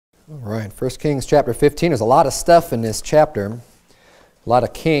All right, 1 Kings chapter 15. There's a lot of stuff in this chapter. A lot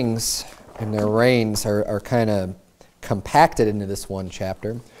of kings and their reigns are kind of compacted into this one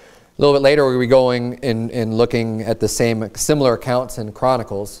chapter. A little bit later, we'll be going and looking at the similar accounts in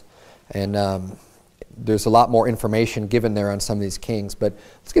Chronicles. And there's a lot more information given there on some of these kings. But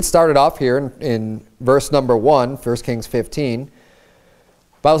let's get started off here in verse number 1, 1 Kings 15. The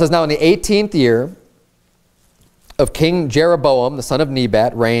Bible says, "Now in the 18th year of King Jeroboam, the son of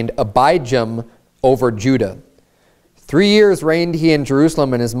Nebat, reigned Abijam over Judah. 3 years reigned he in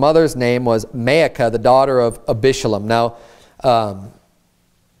Jerusalem, and his mother's name was Maacah, the daughter of Abishalom." Now,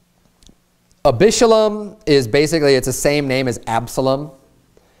 Abishalom is basically, it's the same name as Absalom.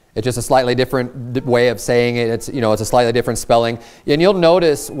 It's just a slightly different way of saying it. It's, it's a slightly different spelling. And you'll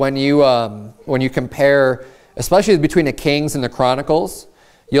notice when you compare, especially between the Kings and the Chronicles,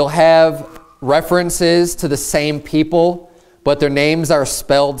 you'll have references to the same people, but their names are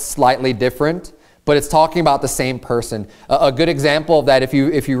spelled slightly different, but it's talking about the same person. A good example of that, if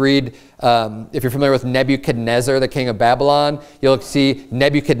you read, if you're familiar with Nebuchadnezzar, the king of Babylon, you'll see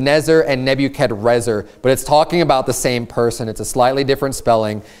Nebuchadnezzar and Nebuchadrezzar, but it's talking about the same person. It's a slightly different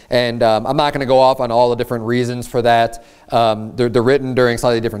spelling, and I'm not going to go off on all the different reasons for that. They're written during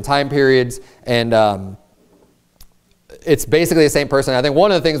slightly different time periods, and it's basically the same person. I think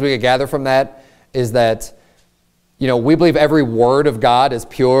one of the things we could gather from that is that, we believe every word of God is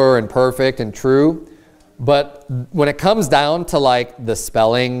pure and perfect and true. But when it comes down to like the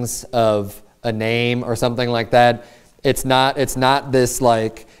spellings of a name or something like that, it's not this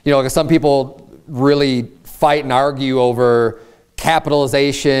like, because some people really fight and argue over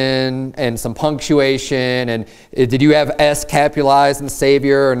capitalization and some punctuation and did you have S capitalized in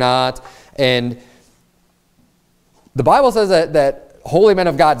Savior or not? And the Bible says that holy men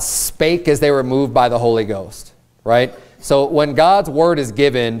of God spake as they were moved by the Holy Ghost, right? So when God's word is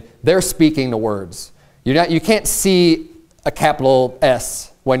given, they're speaking the words. You can't see a capital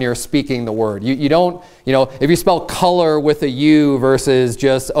S when you're speaking the word. You don't, if you spell color with a U versus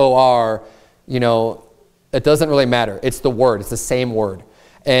just O-R, it doesn't really matter. It's the word. It's the same word.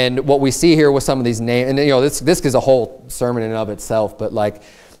 And what we see here with some of these names, and this is a whole sermon in and of itself, but like,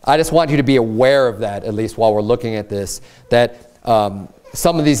 I just want you to be aware of that, at least while we're looking at this, that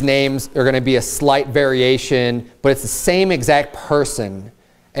some of these names are going to be a slight variation, but it's the same exact person,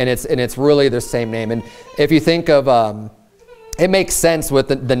 and it's really the same name. And if you think of, it makes sense with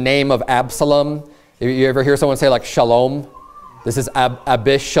the name of Absalom. You ever hear someone say like Shalom? This is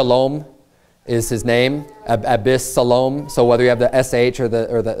Abishalom is his name, Abissalom. So whether you have the SH or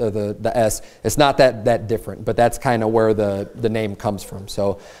the S, it's not that different, but that's kind of where the name comes from.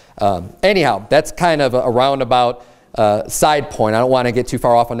 So anyhow, that's kind of a roundabout side point. I don't want to get too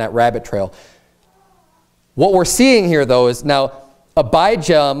far off on that rabbit trail. What we're seeing here, though, is now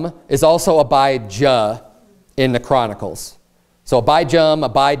Abijam is also Abijah in the Chronicles. So Abijam,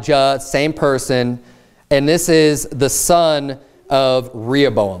 Abijah, same person, and this is the son of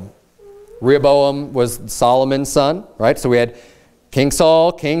Rehoboam. Rehoboam was Solomon's son, right? So we had King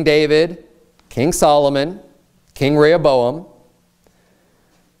Saul, King David, King Solomon, King Rehoboam,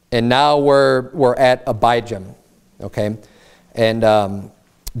 and now we're at Abijam, okay? And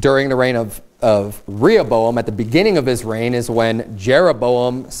during the reign of Rehoboam, at the beginning of his reign is when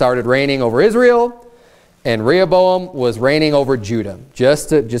Jeroboam started reigning over Israel, and Rehoboam was reigning over Judah. Just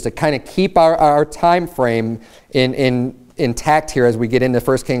to kind of keep our time frame intact here as we get into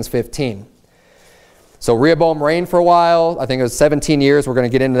 1 Kings 15. So Rehoboam reigned for a while. I think it was 17 years. We're going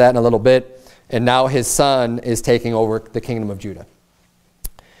to get into that in a little bit. And now his son is taking over the kingdom of Judah.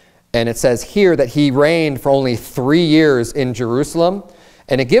 And it says here that he reigned for only 3 years in Jerusalem.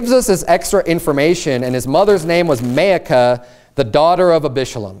 And it gives us this extra information. And his mother's name was Maacah, the daughter of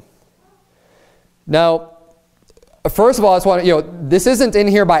Abishalom. Now, first of all, I just want to, this isn't in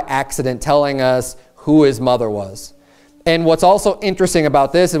here by accident telling us who his mother was. And what's also interesting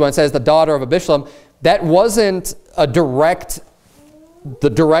about this is when it says the daughter of Abishalom, that wasn't the direct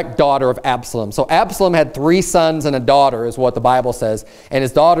daughter of Absalom. So Absalom had 3 sons and a daughter is what the Bible says. And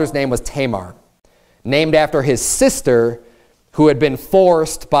his daughter's name was Tamar, named after his sister who had been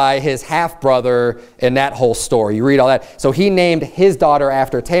forced by his half-brother in that whole story. You read all that. So he named his daughter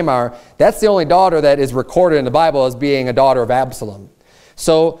after Tamar. That's the only daughter that is recorded in the Bible as being a daughter of Absalom.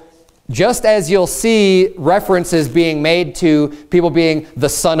 So just as you'll see references being made to people being the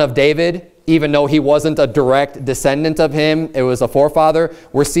son of David, even though he wasn't a direct descendant of him, it was a forefather,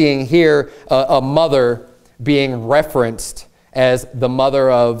 we're seeing here a mother being referenced as the mother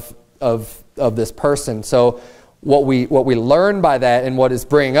of this person. So what we learn by that and what is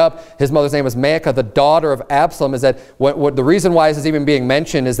bringing up, his mother's name was Maacah, the daughter of Absalom, is that the reason why this is even being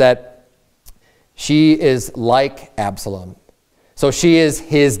mentioned is that she is like Absalom. So she is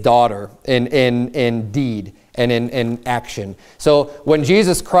his daughter in deed and in action. So when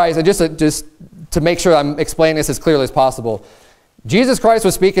Jesus Christ, and just to make sure I'm explaining this as clearly as possible, Jesus Christ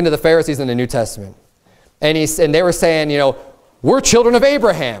was speaking to the Pharisees in the New Testament. And they were saying, you know, we're children of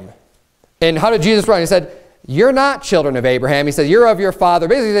Abraham. And how did Jesus run? He said, you're not children of Abraham. He said, you're of your father.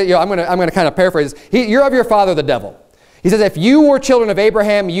 Basically, you know, I'm going to kind of paraphrase this. You're of your father, the devil. He says, if you were children of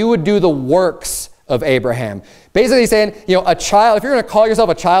Abraham, you would do the works of Abraham. Basically, he's saying, you know, a child, if you're going to call yourself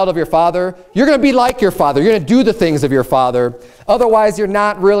a child of your father, you're going to be like your father. You're going to do the things of your father. Otherwise, you're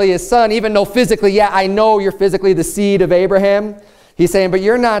not really his son, even though physically, yeah, I know you're physically the seed of Abraham. He's saying, but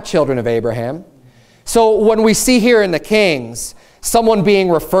you're not children of Abraham. So when we see here in the Kings, someone being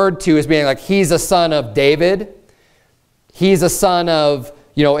referred to as being like, he's a son of David. He's a son of,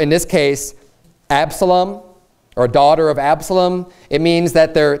 you know, in this case, Absalom, or a daughter of Absalom. It means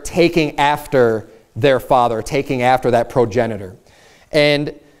that they're taking after their father, taking after that progenitor.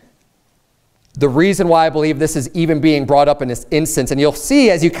 And the reason why I believe this is even being brought up in this instance, and you'll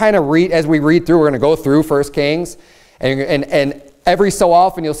see as you kind of read, as we read through, we're going to go through 1 Kings, and every so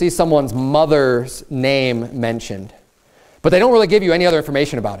often you'll see someone's mother's name mentioned. But they don't really give you any other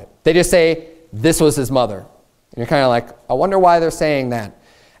information about it. They just say, this was his mother. And you're kind of like, I wonder why they're saying that.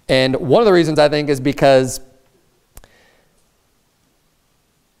 And one of the reasons I think is because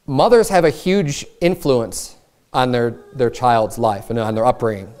mothers have a huge influence on their child's life and on their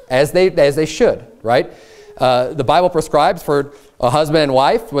upbringing, as they should, right? The Bible prescribes for a husband and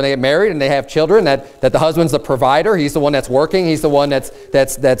wife, when they get married and they have children, that the husband's the provider. He's the one that's working. He's the one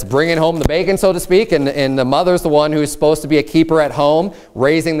that's bringing home the bacon, so to speak. And the mother's the one who's supposed to be a keeper at home,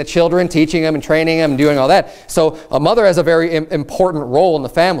 raising the children, teaching them and training them and doing all that. So a mother has a very important role in the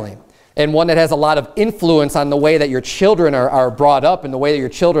family, and one that has a lot of influence on the way that your children are brought up and the way that your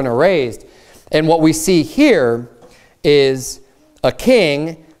children are raised. And what we see here is a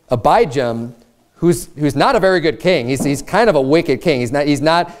king, Abijam, who's not a very good king. He's kind of a wicked king. He's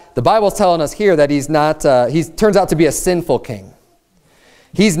not, the Bible's telling us here that he's not, he turns out to be a sinful king.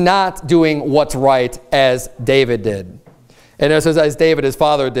 He's not doing what's right as David did. And as David, his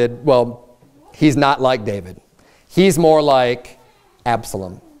father, did, well, he's not like David. He's more like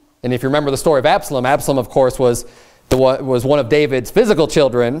Absalom. And if you remember the story of Absalom, Absalom, of course, was one of David's physical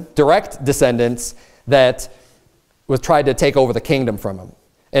children, direct descendants, that was tried to take over the kingdom from him,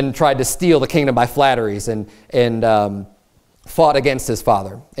 and tried to steal the kingdom by flatteries, and fought against his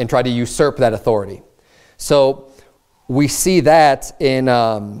father and tried to usurp that authority. So we see that in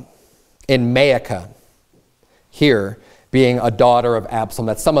Maacah here, being a daughter of Absalom,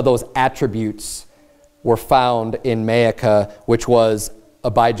 that some of those attributes were found in Maacah, which was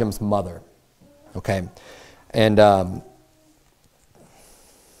Abijam's mother. Okay, and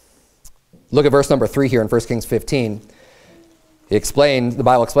look at verse number 3 here in 1 Kings 15. The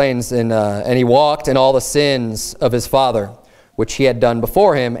Bible explains, and he walked in all the sins of his father, which he had done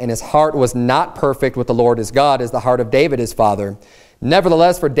before him, and his heart was not perfect with the Lord his God, as the heart of David his father.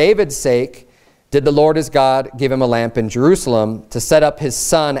 Nevertheless, for David's sake, did the Lord his God give him a lamp in Jerusalem to set up his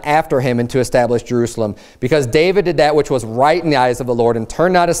son after him and to establish Jerusalem. Because David did that which was right in the eyes of the Lord and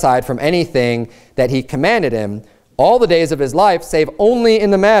turned not aside from anything that he commanded him all the days of his life, save only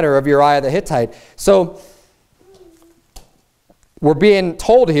in the matter of Uriah the Hittite. So we're being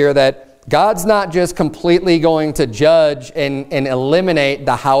told here that God's not just completely going to judge and eliminate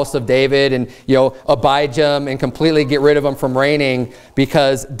the house of David and, you know, Abijam and completely get rid of them from reigning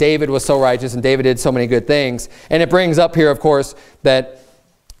because David was so righteous and David did so many good things. And it brings up here, of course, that,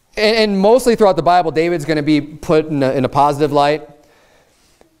 and mostly throughout the Bible, David's going to be put in a positive light.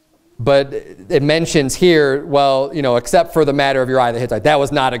 But it mentions here, well, you know, except for the matter of Uriah the Hittite, that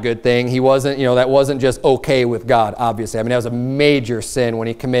was not a good thing. He wasn't, you know, that wasn't just okay with God, obviously. I mean, that was a major sin when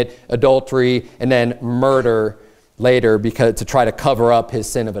he commit adultery and then murder later because to try to cover up his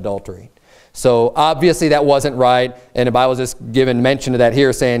sin of adultery. So obviously that wasn't right, and the Bible's just given mention of that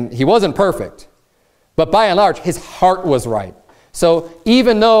here, saying he wasn't perfect. But by and large, his heart was right. So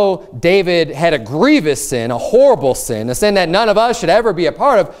even though David had a grievous sin, a horrible sin, a sin that none of us should ever be a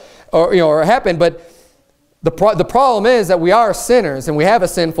part of, or happen, but the problem is that we are sinners and we have a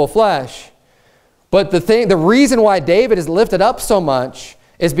sinful flesh. But the reason why David is lifted up so much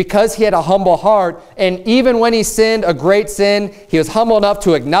is because he had a humble heart. And even when he sinned a great sin, he was humble enough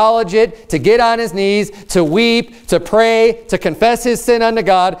to acknowledge it, to get on his knees, to weep, to pray, to confess his sin unto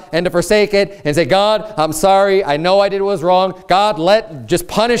God, and to forsake it and say, God, I'm sorry. I know I did what was wrong. God, just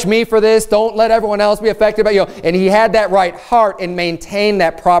punish me for this. Don't let everyone else be affected by you. And he had that right heart and maintained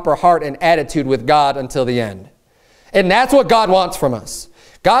that proper heart and attitude with God until the end. And that's what God wants from us.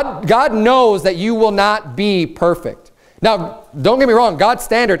 God knows that you will not be perfect. Now, don't get me wrong, God's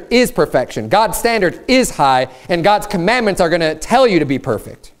standard is perfection. God's standard is high, and God's commandments are going to tell you to be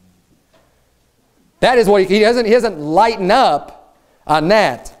perfect. That is what he doesn't lighten up on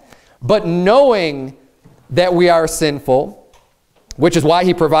that. But knowing that we are sinful, which is why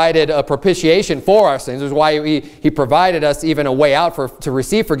he provided a propitiation for our sins, which is why he provided us even a way out to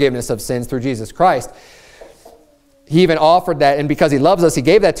receive forgiveness of sins through Jesus Christ. He even offered that, and because he loves us, he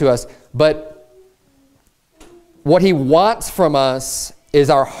gave that to us. But what he wants from us is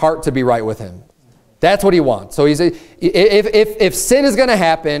our heart to be right with him. That's what he wants. So if sin is going to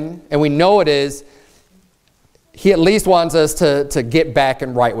happen, and we know it is, he at least wants us to get back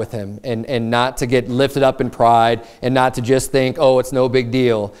and right with him, and not to get lifted up in pride, and not to just think, oh, it's no big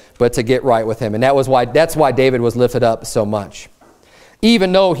deal, but to get right with him. And that's why David was lifted up so much,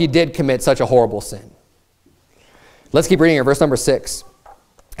 even though he did commit such a horrible sin. Let's keep reading here, verse number 6.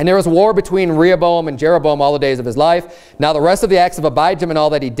 And there was war between Rehoboam and Jeroboam all the days of his life. Now the rest of the acts of Abijam and all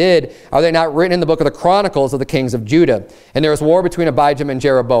that he did, are they not written in the book of the Chronicles of the kings of Judah? And there was war between Abijam and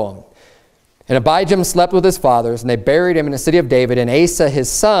Jeroboam. And Abijam slept with his fathers, and they buried him in the city of David, and Asa his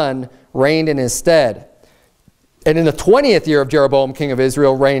son reigned in his stead. And in the 20th year of Jeroboam king of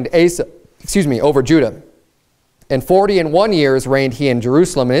Israel reigned Asa, over Judah. And 41 years reigned he in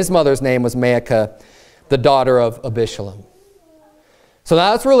Jerusalem, and his mother's name was Maacah, the daughter of Abishalom. So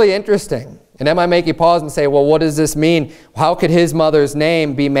now that's really interesting. And that might make you pause and say, well, what does this mean? How could his mother's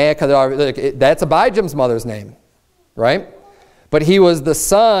name be Maacah? That's Abijam's mother's name, right? But he was the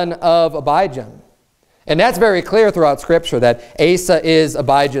son of Abijam. And that's very clear throughout Scripture that Asa is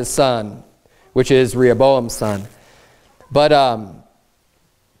Abijah's son, which is Rehoboam's son. But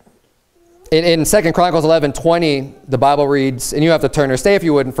in 2 Chronicles 11:20, the Bible reads, and you have to turn or stay if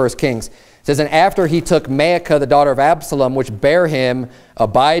you would in 1 Kings. It says, and after he took Maacah, the daughter of Absalom, which bare him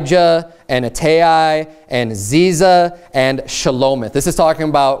Abijah and Attai and Ziza and Shalomith. This is talking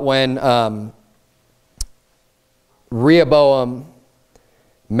about when Rehoboam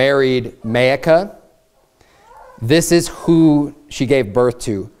married Maacah. This is who she gave birth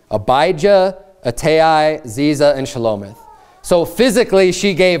to. Abijah, Attai, Ziza, and Shalomith. So physically,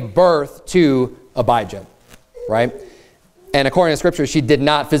 she gave birth to Abijah, right? And according to Scripture, she did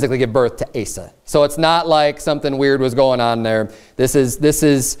not physically give birth to Asa. So it's not like something weird was going on there.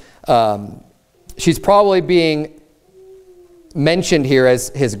 She's probably being mentioned here as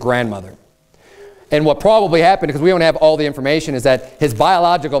his grandmother. And what probably happened, because we don't have all the information, is that his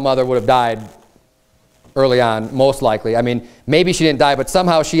biological mother would have died early on, most likely. I mean, maybe she didn't die, but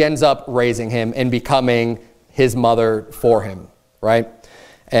somehow she ends up raising him and becoming his mother for him, right?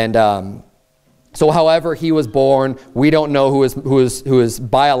 And so however he was born, we don't know who his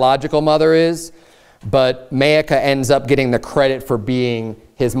biological mother is, but Maacah ends up getting the credit for being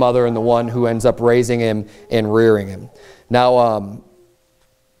his mother and the one who ends up raising him and rearing him. Now,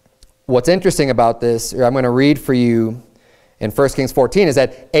 what's interesting about this, I'm going to read for you in 1 Kings 14, is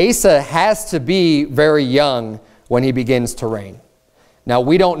that Asa has to be very young when he begins to reign. Now,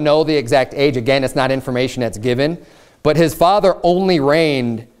 we don't know the exact age. Again, it's not information that's given, but his father only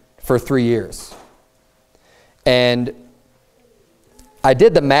reigned for 3 years. And I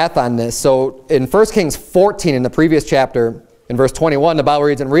did the math on this. So in 1 Kings 14, in the previous chapter, in verse 21, the Bible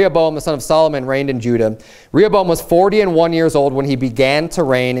reads, and Rehoboam, the son of Solomon, reigned in Judah. Rehoboam was 41 years old when he began to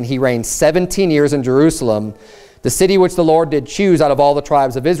reign, and he reigned 17 years in Jerusalem, the city which the Lord did choose out of all the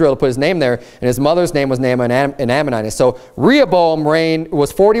tribes of Israel to put his name there, and his mother's name was Naamah, an Ammonite. So Rehoboam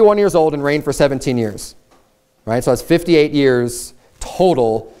was 41 years old and reigned for 17 years. Right? So that's 58 years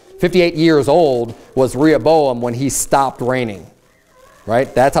total. 58 years old was Rehoboam when he stopped reigning.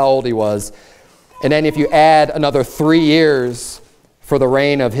 Right? That's how old he was. And then if you add another 3 years for the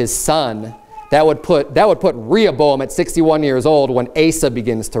reign of his son, that would put Rehoboam at 61 years old when Asa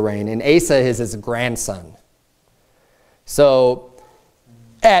begins to reign. And Asa is his grandson. So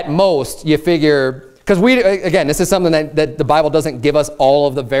at most, you figure, because again, this is something that the Bible doesn't give us all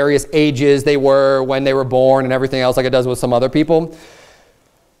of the various ages they were, when they were born, and everything else like it does with some other people.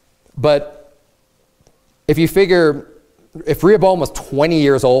 But if you figure, if Rehoboam was 20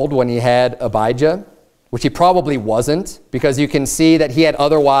 years old when he had Abijah, which he probably wasn't, because you can see that he had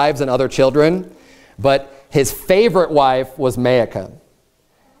other wives and other children, but his favorite wife was Maacah.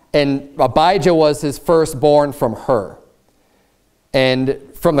 and Abijah was his firstborn from her. And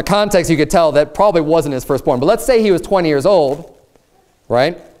from the context, you could tell that probably wasn't his firstborn. But let's say he was 20 years old,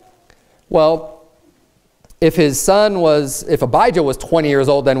 right? Well, if Abijah was 20 years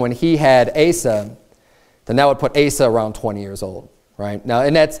old then when he had Asa, then that would put Asa around 20 years old, right? Now,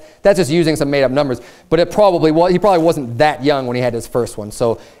 and that's just using some made-up numbers, but he probably wasn't that young when he had his first one.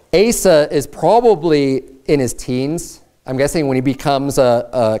 So Asa is probably in his teens, I'm guessing, when he becomes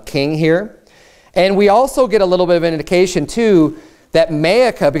a king here. And we also get a little bit of an indication, too, that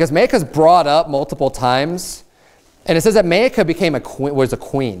Maacah, because Maacah's brought up multiple times, and it says that Maacah was a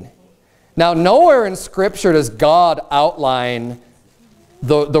queen. Now, nowhere in Scripture does God outline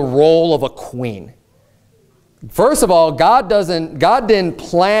the role of a queen. First of all, God didn't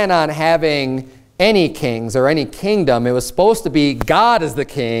plan on having any kings or any kingdom. It was supposed to be God is the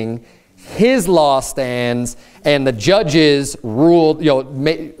king, his law stands, and the judges ruled,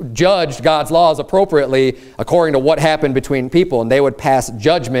 judged God's laws appropriately according to what happened between people, and they would pass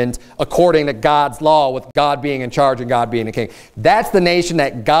judgment according to God's law, with God being in charge and God being the king. That's the nation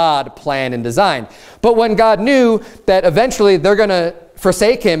that God planned and designed. But when God knew that eventually they're going to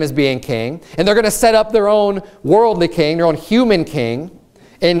forsake him as being king, and they're going to set up their own worldly king, their own human king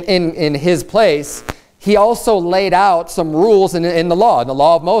in his place, he also laid out some rules in the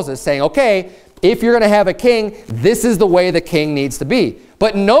law of Moses, saying, okay, if you're going to have a king, this is the way the king needs to be.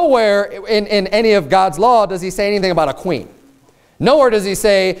 But nowhere in any of God's law does he say anything about a queen. Nowhere does he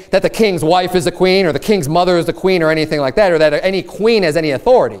say that the king's wife is a queen, or the king's mother is the queen, or anything like that, or that any queen has any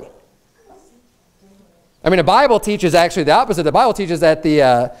authority. I mean, the Bible teaches actually the opposite. The Bible teaches that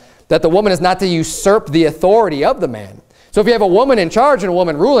the woman is not to usurp the authority of the man. So if you have a woman in charge and a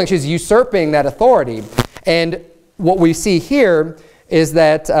woman ruling, she's usurping that authority. And what we see here is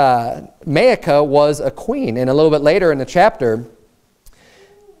that Maacah was a queen. And a little bit later in the chapter,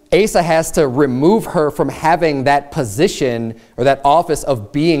 Asa has to remove her from having that position or that office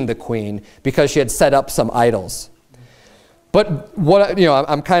of being the queen because she had set up some idols. But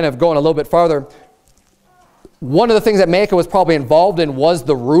I'm kind of going a little bit farther. One of the things that Maacah was probably involved in was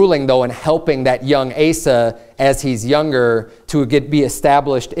the ruling, though, and helping that young Asa, as he's younger, to be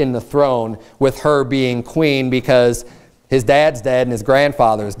established in the throne, with her being queen, because his dad's dead and his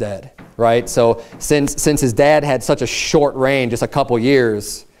grandfather's dead, right? So since his dad had such a short reign, just a couple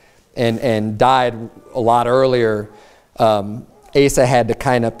years, and died a lot earlier, Asa had to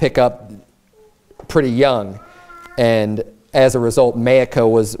kind of pick up pretty young. And as a result, Maacah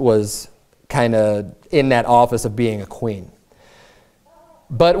was kind of in that office of being a queen.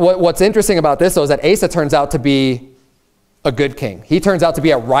 But what's interesting about this, though, is that Asa turns out to be a good king. He turns out to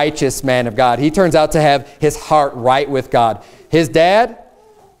be a righteous man of God. He turns out to have his heart right with God. His dad,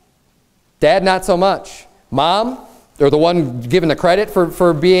 not so much. Mom, or the one given the credit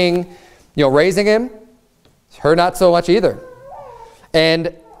for being, raising him, her not so much either.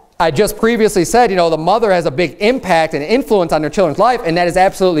 And I just previously said, the mother has a big impact and influence on their children's life, and that is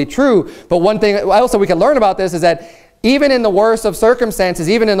absolutely true. But one thing also we can learn about this is that even in the worst of circumstances,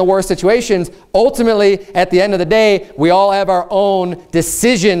 even in the worst situations, ultimately, at the end of the day, we all have our own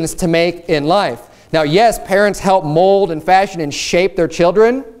decisions to make in life. Now, yes, parents help mold and fashion and shape their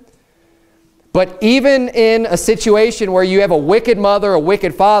children, but even in a situation where you have a wicked mother, a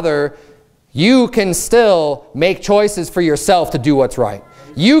wicked father, you can still make choices for yourself to do what's right.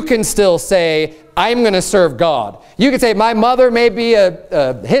 You can still say, I'm going to serve God. You can say, my mother may be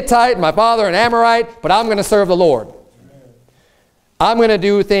a Hittite, my father an Amorite, but I'm going to serve the Lord. I'm going to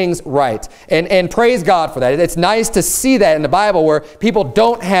do things right. And praise God for that. It's nice to see that in the Bible, where people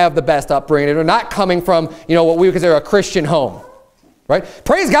don't have the best upbringing. They're not coming from, what we would consider a Christian home. Right?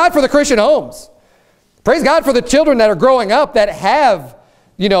 Praise God for the Christian homes. Praise God for the children that are growing up that have,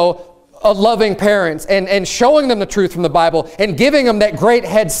 loving parents, and showing them the truth from the Bible, and giving them that great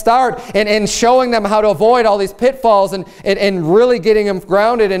head start, and showing them how to avoid all these pitfalls, and really getting them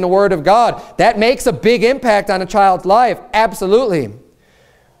grounded in the Word of God. That makes a big impact on a child's life, absolutely.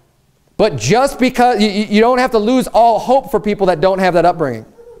 But just because, you don't have to lose all hope for people that don't have that upbringing.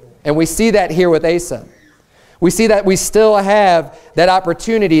 And we see that here with Asa. We see that we still have that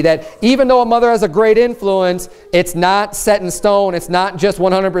opportunity, that even though a mother has a great influence, it's not set in stone. It's not just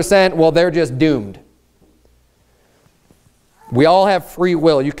 100%, well, they're just doomed. We all have free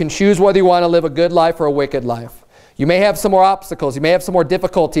will. You can choose whether you want to live a good life or a wicked life. You may have some more obstacles. You may have some more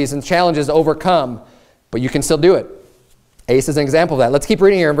difficulties and challenges to overcome, but you can still do it. Asa is an example of that. Let's keep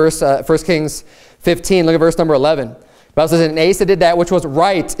reading here in 1 Kings 15. Look at verse number 11. The Bible says, and Asa did that which was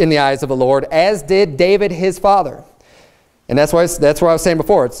right in the eyes of the Lord, as did David his father. And that's what I was saying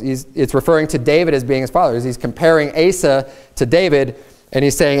before. It's referring to David as being his father. He's comparing Asa to David. And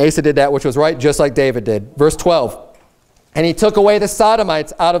he's saying Asa did that which was right, just like David did. Verse 12. And he took away the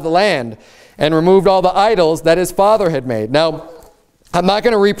Sodomites out of the land and removed all the idols that his father had made. Now, I'm not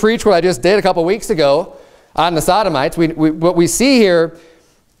going to re-preach what I just did a couple weeks ago on the Sodomites. What we see here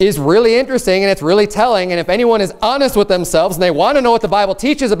is really interesting, and it's really telling. And if anyone is honest with themselves and they want to know what the Bible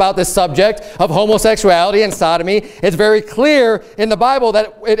teaches about this subject of homosexuality and sodomy, it's very clear in the Bible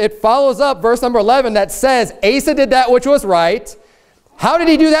that it follows up verse number 11 that says, Asa did that which was right. How did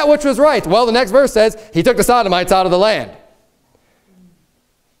he do that which was right? Well, the next verse says, he took the Sodomites out of the land.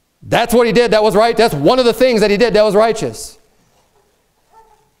 That's what he did that was right. That's one of the things that he did that was righteous.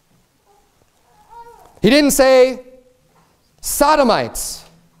 He didn't say, Sodomites,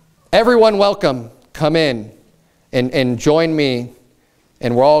 everyone welcome, come in and join me,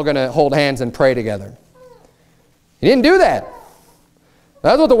 and we're all going to hold hands and pray together. He didn't do that.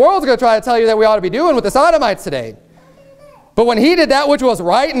 That's what the world's going to try to tell you that we ought to be doing with the Sodomites today. But when he did that which was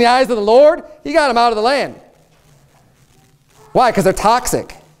right in the eyes of the Lord, he got them out of the land. Why? Because they're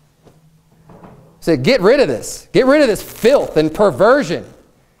toxic. So get rid of this. Get rid of this filth and perversion.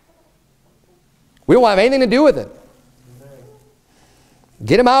 We don't have anything to do with it.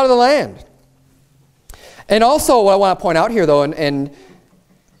 Get him out of the land. And also what I want to point out here, though, and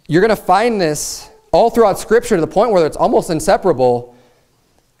you're going to find this all throughout Scripture to the point where it's almost inseparable.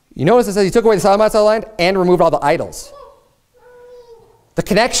 You notice it says he took away the Sodomites out of the land and removed all the idols. The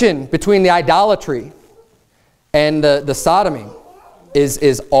connection between the idolatry and the sodomy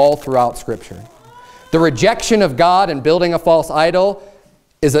is all throughout Scripture. The rejection of God and building a false idol,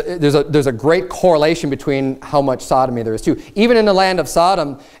 there's a great correlation between how much sodomy there is too. Even in the land of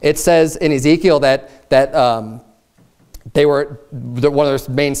Sodom, it says in Ezekiel that one of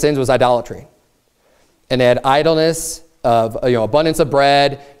their main sins was idolatry. And they had idleness of, abundance of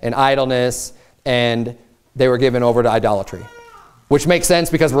bread and idleness, and they were given over to idolatry. Which makes sense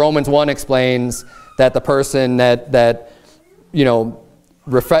because Romans 1 explains that the person that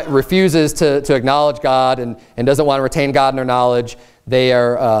refuses to acknowledge God and doesn't want to retain God in their knowledge, they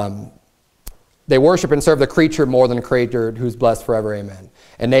worship and serve the creature more than the Creator, who's blessed forever, amen.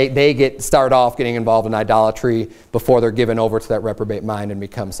 And they start off getting involved in idolatry before they're given over to that reprobate mind and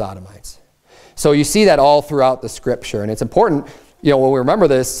become sodomites. So you see that all throughout the Scripture, and it's important, when we remember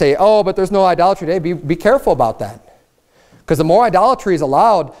this, say, oh, but there's no idolatry today. Be careful about that. Because the more idolatry is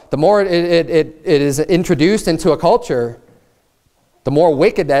allowed, the more it is introduced into a culture, the more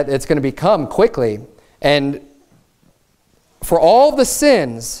wicked that it's going to become quickly. And for all the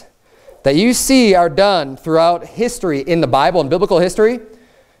sins that you see are done throughout history in the Bible and biblical history,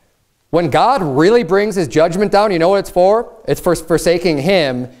 when God really brings his judgment down, you know what it's for? It's for forsaking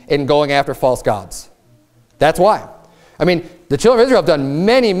him and going after false gods. That's why. I mean, the children of Israel have done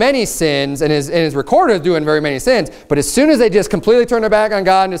many, many sins, and is recorded as doing very many sins. But as soon as they just completely turn their back on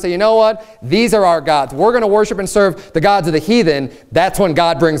God and just say, you know what? These are our gods. We're going to worship and serve the gods of the heathen. That's when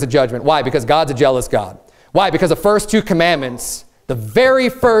God brings the judgment. Why? Because God's a jealous God. Why? Because the first two commandments, the very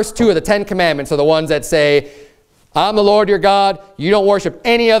first two of the 10 commandments are the ones that say, I'm the Lord your God. You don't worship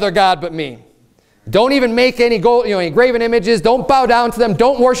any other God but me. Don't even make any gold, any graven images. Don't bow down to them.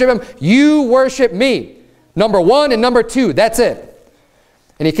 Don't worship them. You worship me. Number 1 and number 2, that's it.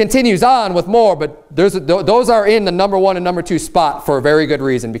 And he continues on with more, but those are in the number 1 and number 2 spot for a very good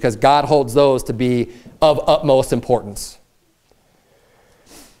reason, because God holds those to be of utmost importance.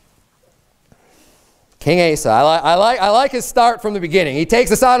 King Asa, I like his start from the beginning. He takes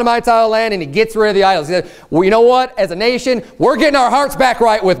the Sodomites out of the land and he gets rid of the idols. He said, well, you know what? As a nation, we're getting our hearts back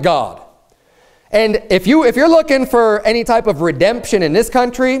right with God. And if you're looking for any type of redemption in this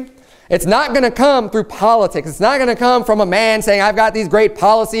country, it's not going to come through politics. It's not going to come from a man saying, I've got these great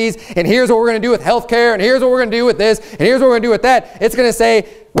policies, and here's what we're going to do with health care, and here's what we're going to do with this, and here's what we're going to do with that. It's going to say,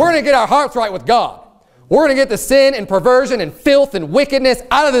 we're going to get our hearts right with God. We're going to get the sin and perversion and filth and wickedness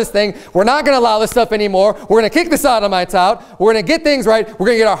out of this thing. We're not going to allow this stuff anymore. We're going to kick the Sodomites out. We're going to get things right. We're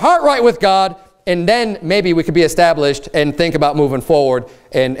going to get our heart right with God, and then maybe we could be established and think about moving forward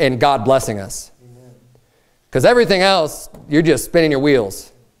and God blessing us. Because everything else, you're just spinning your wheels.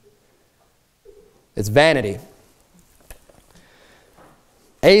 It's vanity.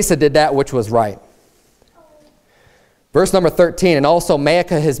 Asa did that which was right. Verse number 13, and also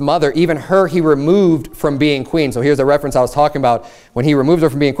Maacah his mother, even her he removed from being queen. So here's a reference I was talking about when he removed her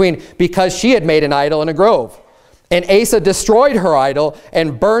from being queen, because she had made an idol in a grove. And Asa destroyed her idol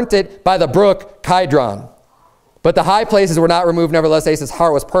and burnt it by the brook Kidron. But the high places were not removed. Nevertheless, Asa's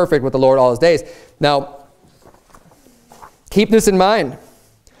heart was perfect with the Lord all his days. Now, keep this in mind.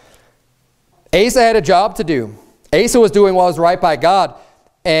 Asa had a job to do. Asa was doing what was right by God.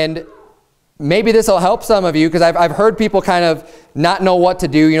 And maybe this will help some of you, because I've heard people kind of not know what to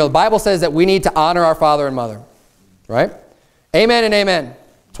do. You know, the Bible says that we need to honor our father and mother, right? Amen and amen.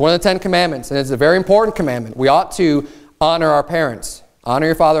 It's one of the 10 commandments, and it's a very important commandment. We ought to honor our parents. Honor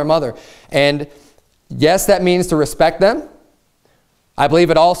your father and mother. And yes, that means to respect them. I believe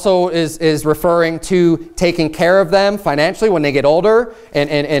it also is referring to taking care of them financially when they get older,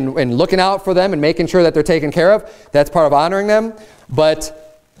 and looking out for them and making sure that they're taken care of. That's part of honoring them.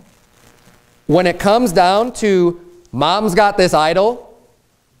 But when it comes down to mom's got this idol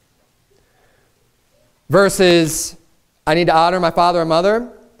versus I need to honor my father and mother,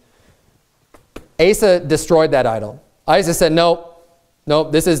 Asa destroyed that idol. Asa said, nope,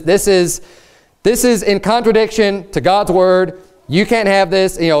 this is in contradiction to God's word. You can't have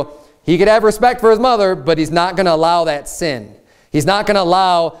this. You know, he could have respect for his mother, but he's not going to allow that sin. He's not going to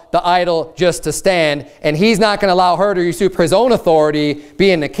allow the idol just to stand, and he's not going to allow her to usurp his own authority,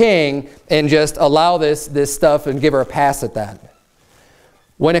 being the king, and just allow this stuff and give her a pass at that.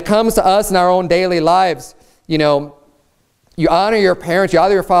 When it comes to us in our own daily lives, you know, you honor your parents, you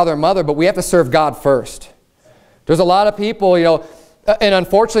honor your father and mother, but we have to serve God first. There's a lot of people, you know, and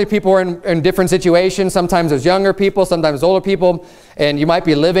unfortunately people are in different situations. Sometimes there's younger people, sometimes older people, and you might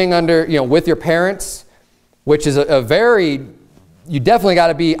be living under, you know, with your parents, which is a very, you definitely got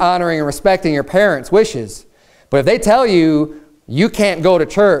to be honoring and respecting your parents' wishes. But if they tell you, you can't go to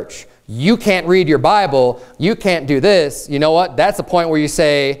church, you can't read your Bible, you can't do this, you know what? That's the point where you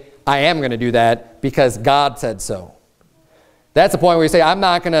say, I am going to do that because God said so. That's the point where you say, I'm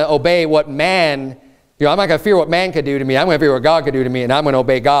not going to obey what man, you know, I'm not going to fear what man could do to me. I'm going to fear what God could do to me, and I'm going to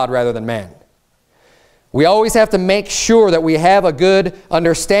obey God rather than man. We always have to make sure that we have a good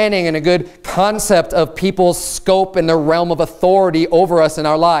understanding and a good concept of people's scope and their realm of authority over us in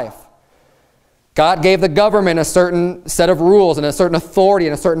our life. God gave the government a certain set of rules and a certain authority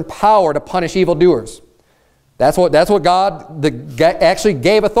and a certain power to punish evildoers. That's what God actually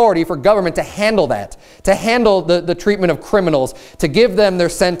gave authority for government to handle that, to handle the treatment of criminals, to give them their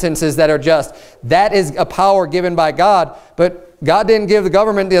sentences that are just. That is a power given by God, but God didn't give the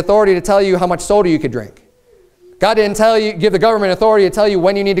government the authority to tell you how much soda you could drink. God didn't give the government authority to tell you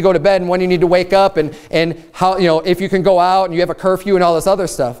when you need to go to bed and when you need to wake up and how, you know, if you can go out and you have a curfew and all this other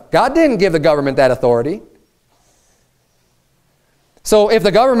stuff. God didn't give the government that authority. So if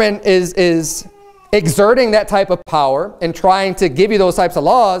the government is exerting that type of power and trying to give you those types of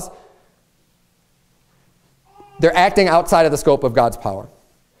laws, they're acting outside of the scope of God's power.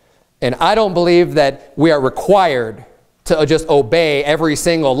 And I don't believe that we are required to just obey every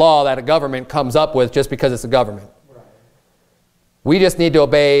single law that a government comes up with just because it's a government. Right. We just need to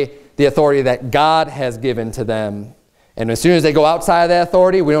obey the authority that God has given to them. And as soon as they go outside of that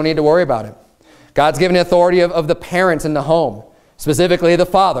authority, we don't need to worry about it. God's given the authority of the parents in the home, specifically the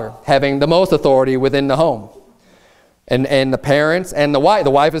father having the most authority within the home. And the parents and the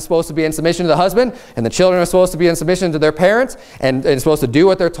wife is supposed to be in submission to the husband, and the children are supposed to be in submission to their parents and supposed to do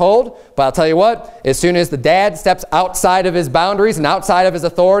what they're told. But I'll tell you what, as soon as the dad steps outside of his boundaries and outside of his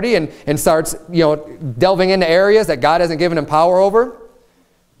authority and starts, you know, delving into areas that God hasn't given him power over,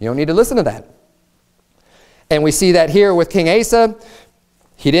 you don't need to listen to that. And we see that here with King Asa.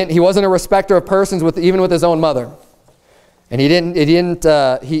 He wasn't a respecter of persons even with his own mother. And he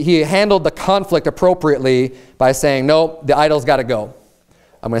handled the conflict appropriately by saying, no, the idol's got to go.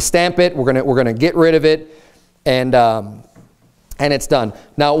 I'm going to stamp it. We're going to get rid of it, and it's done.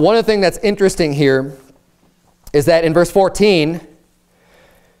 Now, one of the things that's interesting here is that in verse 14, the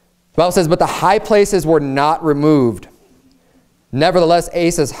Bible says, but the high places were not removed. Nevertheless,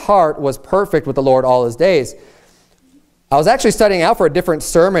 Asa's heart was perfect with the Lord all his days. I was actually studying out for a different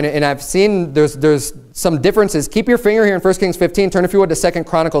sermon, and I've seen there's some differences. Keep your finger here in 1 Kings 15. Turn, if you would, to 2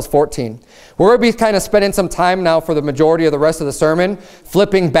 Chronicles 14. We're going to be kind of spending some time now for the majority of the rest of the sermon,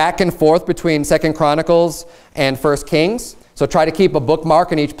 flipping back and forth between 2 Chronicles and 1 Kings. So try to keep a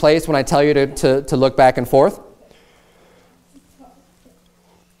bookmark in each place when I tell you to look back and forth.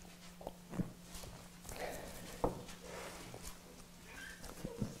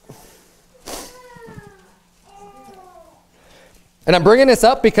 And I'm bringing this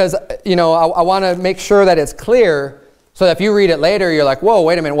up because, you know, I want to make sure that it's clear so that if you read it later, you're like, whoa,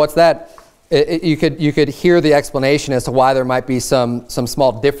 wait a minute, what's that? You could hear the explanation as to why there might be some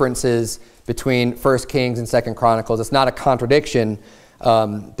small differences between 1 Kings and 2 Chronicles. It's not a contradiction.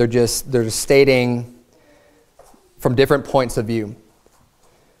 They're just stating from different points of view.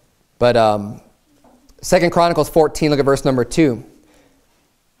 But 2 Chronicles 14, look at verse number 2.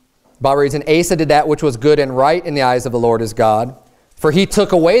 The Bible reads, and Asa did that which was good and right in the eyes of the Lord his God. For he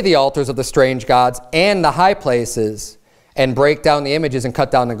took away the altars of the strange gods and the high places, and break down the images and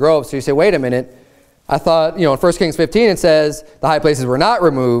cut down the groves. So you say, wait a minute. I thought, in 1 Kings 15 it says the high places were not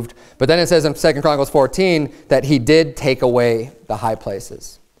removed, but then it says in 2 Chronicles 14 that he did take away the high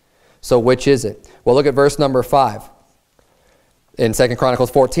places. So which is it? Well, look at verse number 5 in 2 Chronicles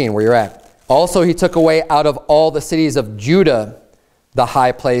 14 where you're at. Also he took away out of all the cities of Judah the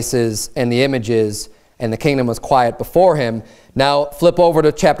high places and the images, and the kingdom was quiet before him. Now flip over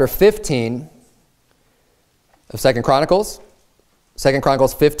to chapter 15 of 2 Chronicles. 2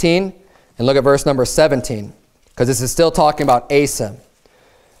 Chronicles 15. And look at verse number 17, because this is still talking about Asa.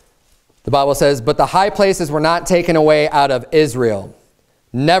 The Bible says, but the high places were not taken away out of Israel.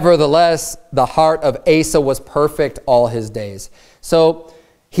 Nevertheless, the heart of Asa was perfect all his days. So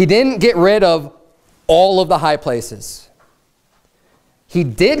he didn't get rid of all of the high places. He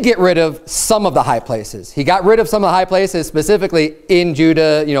did get rid of some of the high places. He got rid of some of the high places, specifically in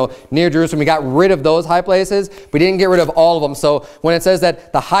Judah, near Jerusalem. He got rid of those high places, but he didn't get rid of all of them. So when it says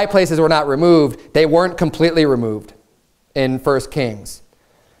that the high places were not removed, they weren't completely removed in 1 Kings.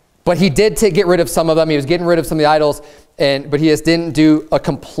 But he did get rid of some of them. He was getting rid of some of the idols, but he just didn't do a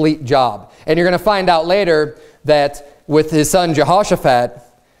complete job. And you're going to find out later that with his son Jehoshaphat,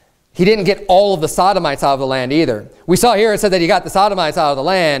 he didn't get all of the Sodomites out of the land either. We saw here it said that he got the Sodomites out of the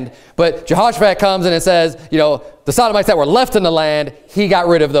land, but Jehoshaphat comes and it says, the Sodomites that were left in the land, he got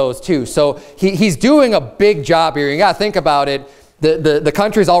rid of those too. So he's doing a big job here. You got to think about it. The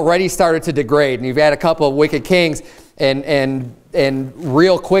country's already started to degrade, and you've had a couple of wicked kings, and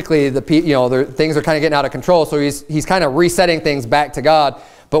real quickly things are kind of getting out of control. So he's kind of resetting things back to God.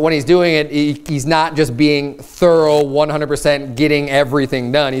 But when he's doing it, he's not just being thorough, 100% getting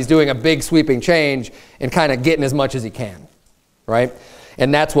everything done. He's doing a big sweeping change and kind of getting as much as he can, right?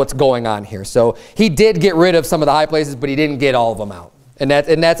 And that's what's going on here. So he did get rid of some of the high places, but he didn't get all of them out. And that's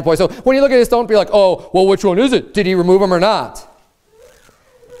the point. So when you look at this, don't be like, oh, well, which one is it? Did he remove them or not?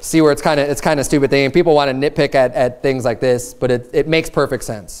 See where it's kind of a stupid thing. And people want to nitpick at things like this, but it makes perfect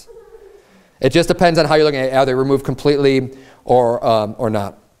sense. It just depends on how you're looking at it. Are they removed completely or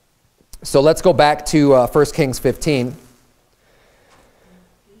not? So let's go back to 1 Kings 15.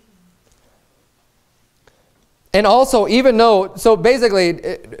 And also, so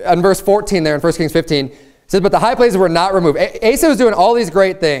basically, on verse 14 there in 1 Kings 15, it says, but the high places were not removed. Asa was doing all these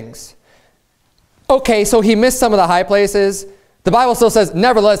great things. Okay, so he missed some of the high places. The Bible still says,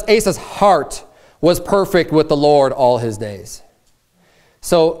 nevertheless, Asa's heart was perfect with the Lord all his days.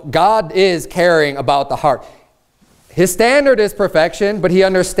 So God is caring about the heart. His standard is perfection, but he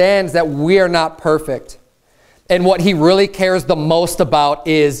understands that we are not perfect. And what he really cares the most about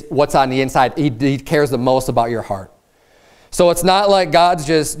is what's on the inside. He cares the most about your heart. So it's not like God's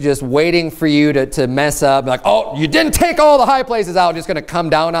just waiting for you to mess up. Like, oh, you didn't take all the high places out. I'm just going to come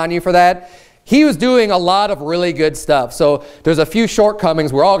down on you for that. He was doing a lot of really good stuff. So there's a few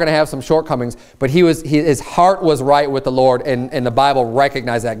shortcomings. We're all going to have some shortcomings. But his heart was right with the Lord. And the Bible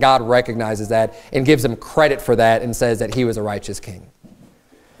recognizes that. God recognizes that and gives him credit for that and says that he was a righteous king.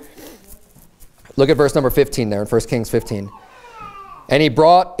 Look at verse number 15 there in 1 Kings 15. And he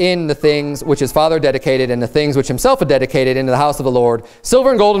brought in the things which his father dedicated and the things which himself had dedicated into the house of the Lord, silver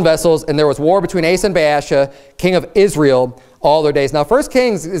and golden vessels, and there was war between Asa and Baasha, king of Israel, all their days. Now, 1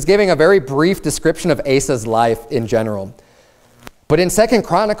 Kings is giving a very brief description of Asa's life in general. But in 2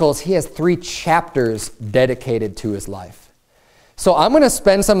 Chronicles, he has 3 chapters dedicated to his life. So I'm going to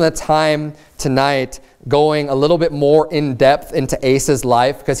spend some of the time tonight going a little bit more in depth into Asa's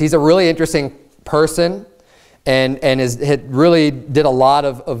life, because he's a really interesting person and really did a lot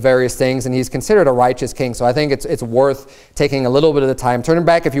of various things, and he's considered a righteous king. So I think it's worth taking a little bit of the time. Turn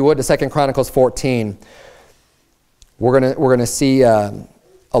back, if you would, to 2 Chronicles 14. We're gonna see a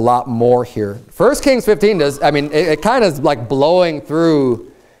lot more here. 1 Kings 15 does, it kind of is like blowing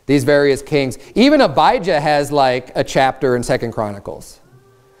through these various kings. Even Abijah has like a chapter in 2 Chronicles,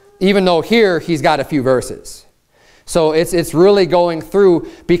 even though here he's got a few verses. So it's really going through,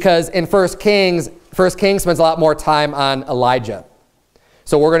 because in 1 Kings spends a lot more time on Elijah.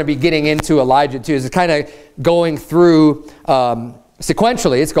 So we're going to be getting into Elijah too. It's kind of going through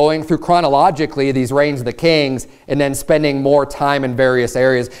sequentially. It's going through chronologically these reigns of the kings, and then spending more time in various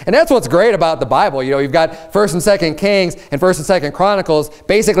areas. And that's what's great about the Bible. You've got 1 and 2 Kings and 1 and 2 Chronicles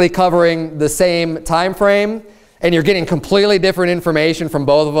basically covering the same time frame. And you're getting completely different information from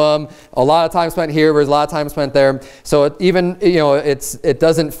both of them. A lot of time spent here, there's a lot of time spent there. So it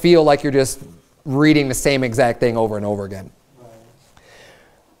doesn't feel like you're just reading the same exact thing over and over again. Right.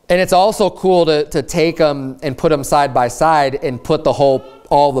 And it's also cool to take them and put them side by side and put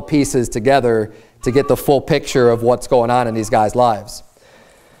all the pieces together to get the full picture of what's going on in these guys' lives.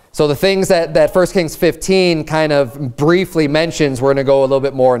 So the things that 1 Kings 15 kind of briefly mentions, we're going to go a little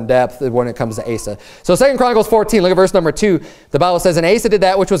bit more in depth when it comes to Asa. So 2 Chronicles 14, look at verse number 2. The Bible says, "And Asa did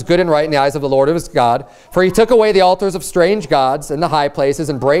that which was good and right in the eyes of the Lord of his God. For he took away the altars of strange gods and the high places,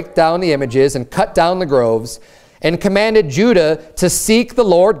 and brake down the images, and cut down the groves, and commanded Judah to seek the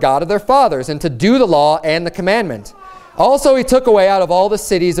Lord God of their fathers, and to do the law and the commandment. Also he took away out of all the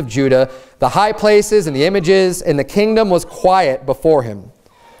cities of Judah the high places and the images, and the kingdom was quiet before him."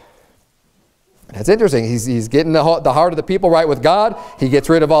 That's interesting. He's getting the heart of the people right with God. He gets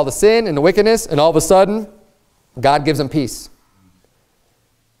rid of all the sin and the wickedness, and all of a sudden, God gives him peace.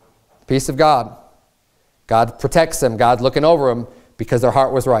 Peace of God. God protects them. God's looking over them because their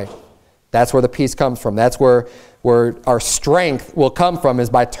heart was right. That's where the peace comes from. That's where our strength will come from, is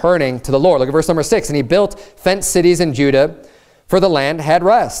by turning to the Lord. Look at verse number 6. "And he built fenced cities in Judah, for the land had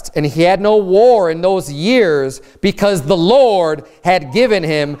rest. And he had no war in those years, because the Lord had given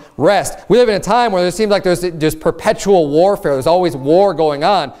him rest." We live in a time where it seems like there's perpetual warfare. There's always war going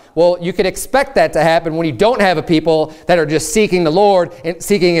on. Well, you could expect that to happen when you don't have a people that are just seeking the Lord and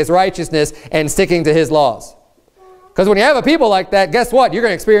seeking his righteousness and sticking to his laws. Because when you have a people like that, guess what? You're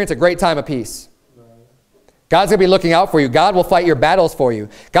going to experience a great time of peace. God's going to be looking out for you. God will fight your battles for you.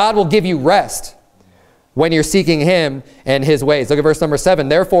 God will give you rest when you're seeking him and his ways. Look at verse number 7.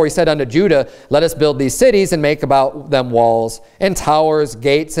 "Therefore he said unto Judah, Let us build these cities, and make about them walls, and towers,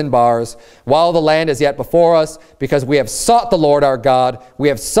 gates, and bars, while the land is yet before us, because we have sought the Lord our God. We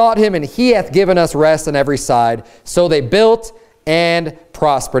have sought him, and he hath given us rest on every side." So they built and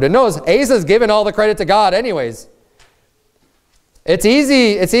prospered. And notice, Asa's given all the credit to God anyways. It's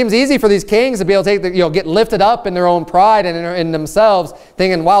easy. It seems easy for these kings to be able to take get lifted up in their own pride and in themselves,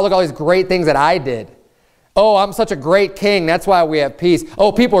 thinking, "Wow, look at all these great things that I did. Oh, I'm such a great king. That's why we have peace.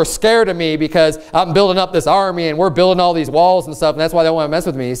 Oh, people are scared of me because I'm building up this army and we're building all these walls and stuff, and that's why they don't want to mess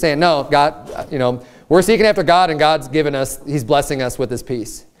with me." He's saying, no, God, we're seeking after God, and God's given us, he's blessing us with his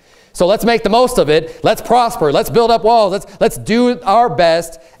peace. So let's make the most of it. Let's prosper. Let's build up walls. Let's do our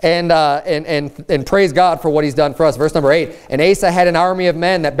best and praise God for what he's done for us. Verse number 8. "And Asa had an army of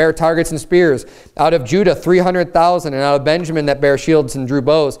men that bare targets and spears. Out of Judah 300,000, and out of Benjamin that bare shields and drew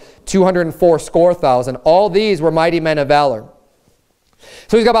bows 280,000. All these were mighty men of valor."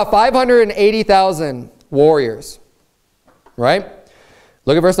 So he's got about 580,000 warriors. Right?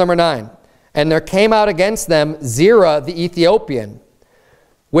 Look at verse number 9. "And there came out against them Zerah the Ethiopian,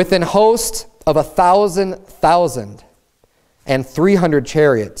 with an host of 1,000,000 and 300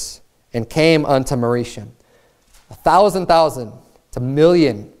 chariots, and came unto Marisha." 1,000,000. It's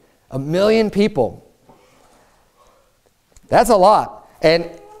a million people. That's a lot. And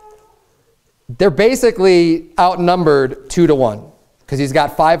they're basically outnumbered 2-to-1, because he's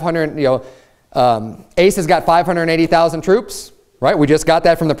got 500, Asa's got 580,000 troops, right? We just got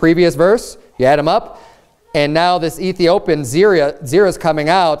that from the previous verse. You add them up. And now this Ethiopian, Zerah's coming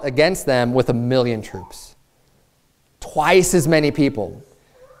out against them with 1,000,000 troops. Twice as many people.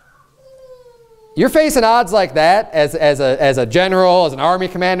 You're facing odds like that as a general, as an army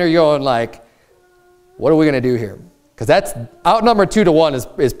commander, you're going like, what are we going to do here? Because that's outnumbered 2-to-1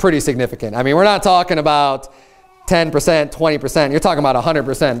 is pretty significant. I mean, we're not talking about 10%, 20%. You're talking about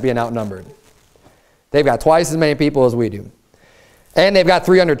 100% being outnumbered. They've got twice as many people as we do. And they've got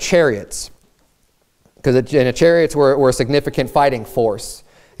 300 chariots. Because the chariots were a significant fighting force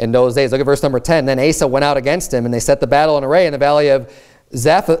in those days. Look at verse number 10. "Then Asa went out against him, and they set the battle in array in the valley of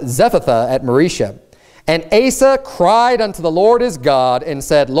Zephathah at Marisha. And Asa cried unto the Lord his God, and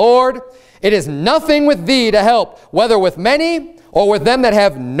said, Lord, it is nothing with thee to help, whether with many or with them that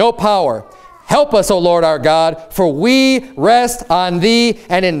have no power. Help us, O Lord our God, for we rest on thee,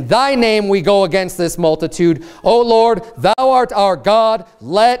 and in thy name we go against this multitude. O Lord, thou art our God,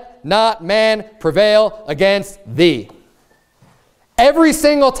 let not man prevail against thee." Every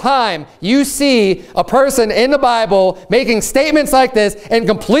single time you see a person in the Bible making statements like this and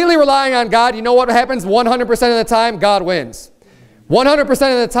completely relying on God, you know what happens 100% of the time? God wins.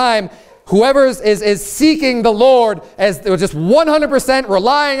 100% of the time, whoever is seeking the Lord as just 100%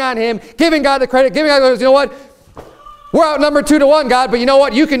 relying on him, giving God the credit, giving God the, you know what? We're outnumbered 2-to-1, God, but you know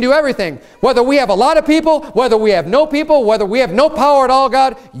what? You can do everything. Whether we have a lot of people, whether we have no people, whether we have no power at all,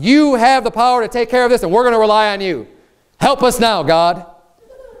 God, you have the power to take care of this, and we're going to rely on you. Help us now, God.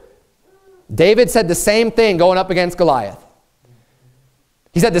 David said the same thing going up against Goliath.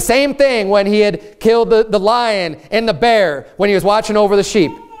 He said the same thing when he had killed the lion and the bear when he was watching over the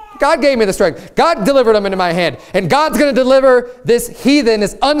sheep. God gave me the strength. God delivered them into my hand. And God's going to deliver this heathen,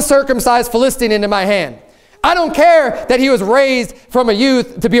 this uncircumcised Philistine into my hand. I don't care that he was raised from a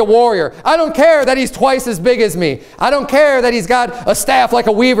youth to be a warrior. I don't care that he's twice as big as me. I don't care that he's got a staff like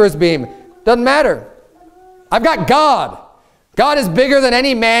a weaver's beam. Doesn't matter. I've got God. God is bigger than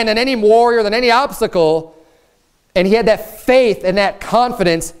any man, than any warrior, than any obstacle. And he had that faith and that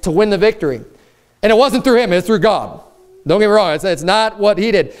confidence to win the victory. And it wasn't through him, it's through God. Don't get me wrong, it's not what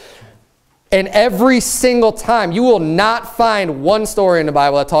he did. And every single time, you will not find one story in the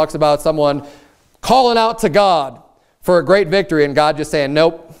Bible that talks about someone calling out to God for a great victory and God just saying,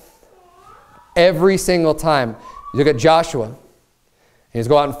 nope. Every single time. You look at Joshua. He's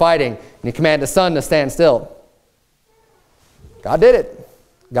going out and fighting, and he commanded the sun to stand still. God did it.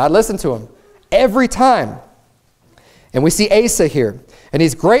 God listened to him. Every time. And we see Asa here. And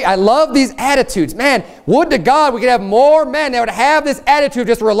he's great. I love these attitudes. Man, would to God we could have more men that would have this attitude,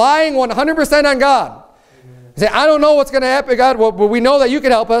 just relying 100% on God. Say, I don't know what's going to happen, God, but we know that you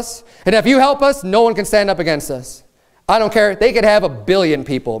can help us. And if you help us, no one can stand up against us. I don't care. They could have 1 billion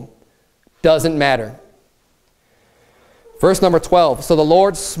people. Doesn't matter. Verse number 12. So the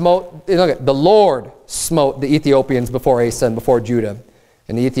Lord smote, look at, the Lord smote the Ethiopians before Asa and before Judah.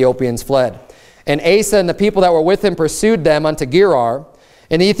 And the Ethiopians fled. And Asa and the people that were with him pursued them unto Gerar.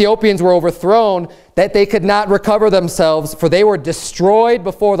 And the Ethiopians were overthrown, that they could not recover themselves, for they were destroyed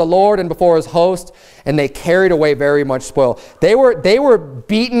before the Lord and before his host, and they carried away very much spoil. They were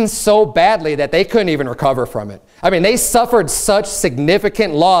beaten so badly that they couldn't even recover from it. I mean, they suffered such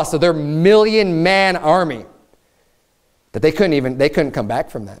significant loss of their 1,000,000-man army that they couldn't come back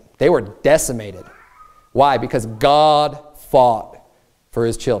from that. They were decimated. Why? Because God fought for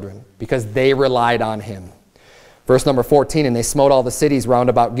his children, because they relied on him. Verse number 14, and they smote all the cities round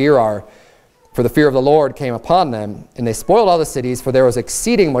about Gerar, for the fear of the Lord came upon them, and they spoiled all the cities, for there was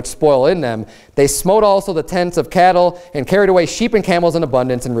exceeding much spoil in them. They smote also the tents of cattle, and carried away sheep and camels in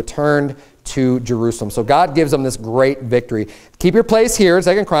abundance, and returned to Jerusalem. So God gives them this great victory. Keep your place here in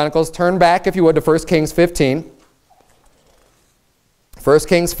 2 Chronicles. Turn back, if you would, to 1 Kings 15. 1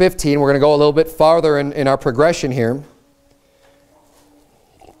 Kings 15, we're going to go a little bit farther in our progression here.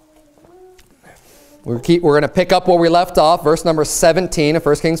 We're going to pick up where we left off, verse number 17 of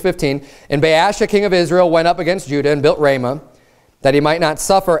 1 Kings 15. And Baasha, king of Israel, went up against Judah and built Ramah, that he might not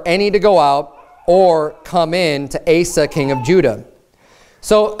suffer any to go out or come in to Asa, king of Judah.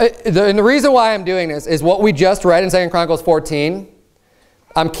 So, and the reason why I'm doing this is what we just read in 2 Chronicles 14.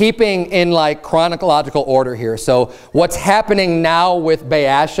 I'm keeping in like chronological order here. So what's happening now with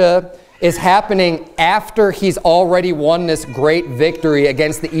Baasha is happening after he's already won this great victory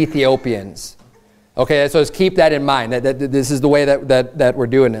against the Ethiopians. Okay, so just keep that in mind, that this is the way that we're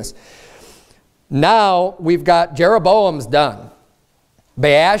doing this. Now, we've got Jeroboam's done.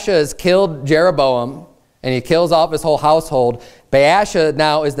 Baasha has killed Jeroboam, and he kills off his whole household. Baasha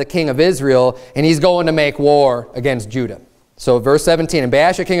now is the king of Israel, and he's going to make war against Judah. So verse 17, and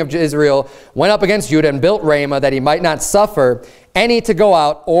Baasha, king of Israel, went up against Judah and built Ramah, that he might not suffer any to go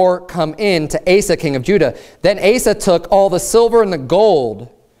out or come in to Asa, king of Judah. Then Asa took all the silver and the gold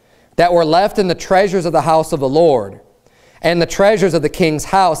that were left in the treasures of the house of the Lord, and the treasures of the king's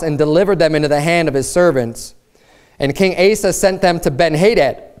house, and delivered them into the hand of his servants. And King Asa sent them to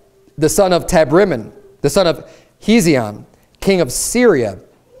Ben-Hadad, the son of Tabrimmon, the son of Hezion, king of Syria,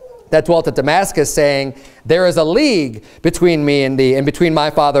 that dwelt at Damascus, saying, there is a league between me and thee, and between my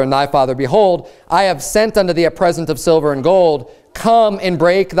father and thy father. Behold, I have sent unto thee a present of silver and gold. Come and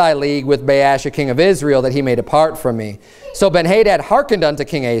break thy league with Baasha, king of Israel, that he may depart from me. So Ben-Hadad hearkened unto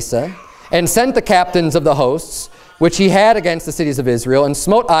King Asa, and sent the captains of the hosts, which he had against the cities of Israel, and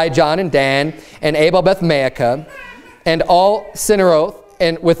smote Ijon and Dan, and Abel-Beth-Maachah, and all Cinneroth,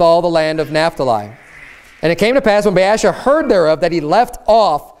 and with all the land of Naphtali. And it came to pass, when Baasha heard thereof, that he left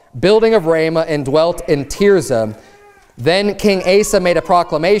off building of Ramah, and dwelt in Tirzah. Then King Asa made a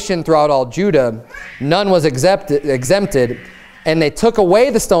proclamation throughout all Judah. None was exempted. And they took away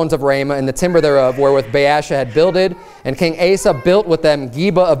the stones of Ramah and the timber thereof, wherewith Baasha had builded. And King Asa built with them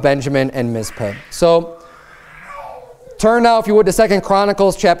Geba of Benjamin and Mizpah. So turn now, if you would, to 2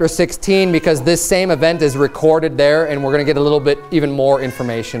 Chronicles chapter 16, because this same event is recorded there, and we're going to get a little bit even more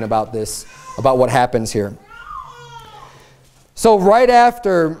information about this, about what happens here. So right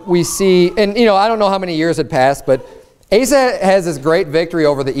after we see, and you know, I don't know how many years had passed, but Asa has this great victory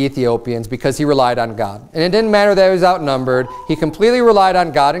over the Ethiopians because he relied on God. And it didn't matter that he was outnumbered. He completely relied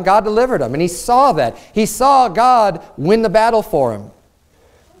on God, and God delivered him. And he saw that. He saw God win the battle for him.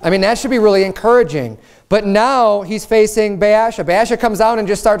 I mean, that should be really encouraging. But now he's facing Baasha. Baasha comes down and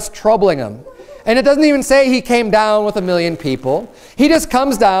just starts troubling him. And it doesn't even say he came down with 1,000,000 people. He just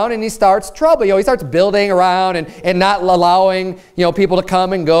comes down and he starts trouble. You know, he starts building around and not allowing, you know, people to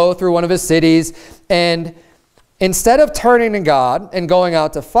come and go through one of his cities. And instead of turning to God and going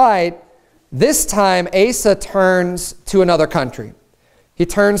out to fight, this time Asa turns to another country. He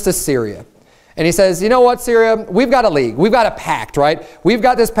turns to Syria. And he says, you know what, Syria, we've got a league. We've got a pact, right? We've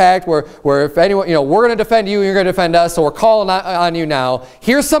got this pact where if anyone, we're going to defend you and you're going to defend us, so we're calling on you now.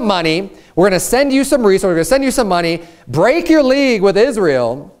 Here's some money. We're going to send you some resources. We're going to send you some money. Break your league with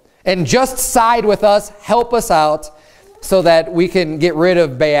Israel and just side with us, help us out so that we can get rid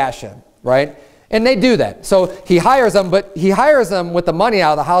of Baasha, right? And they do that. So he hires them, but he hires them with the money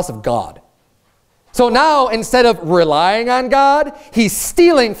out of the house of God. So now, instead of relying on God, he's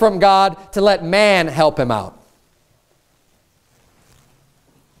stealing from God to let man help him out.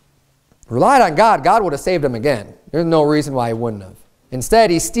 Relied on God, God would have saved him again. There's no reason why he wouldn't have. Instead,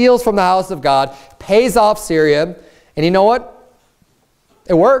 he steals from the house of God, pays off Syria, and you know what?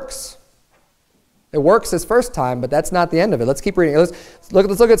 It works. It works his first time, but that's not the end of it. Let's keep reading. Let's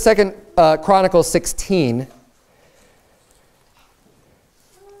look at 2 Chronicles 16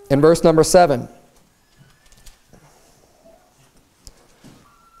 and verse number 7.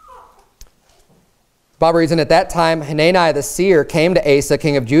 Bible reads, and at that time Hanani the seer came to Asa,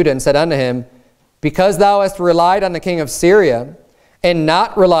 king of Judah, and said unto him, because thou hast relied on the king of Syria, and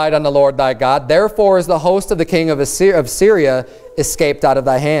not relied on the Lord thy God, therefore is the host of the king of Syria escaped out of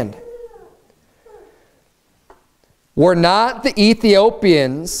thy hand. Were not the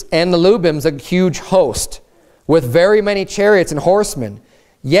Ethiopians and the Lubims a huge host, with very many chariots and horsemen?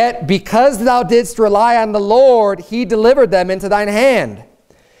 Yet because thou didst rely on the Lord, he delivered them into thine hand.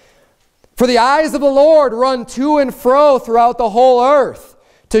 For the eyes of the Lord run to and fro throughout the whole earth,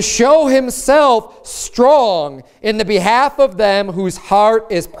 to show himself strong in the behalf of them whose heart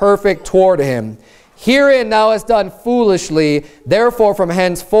is perfect toward him. Herein thou hast done foolishly, therefore from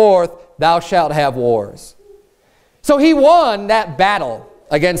henceforth thou shalt have wars. So he won that battle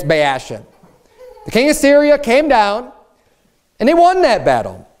against Baasha. The king of Syria came down, and they won that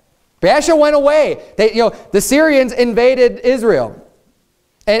battle. Baasha went away. The Syrians invaded Israel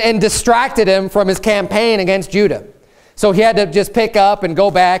and distracted him from his campaign against Judah. So he had to just pick up and go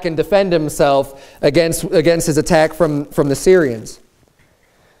back and defend himself against his attack from the Syrians.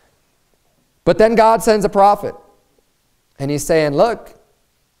 But then God sends a prophet, and he's saying, look,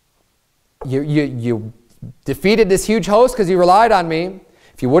 you defeated this huge host because you relied on me.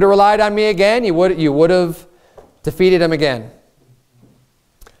 If you would have relied on me again, you would have defeated him again.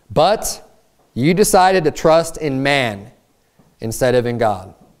 But you decided to trust in man instead of in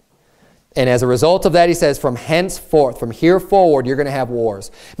God. And as a result of that, he says, from henceforth, from here forward, you're going to have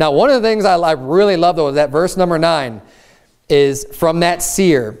wars. Now, one of the things I really love, though, is that verse number 9 is from that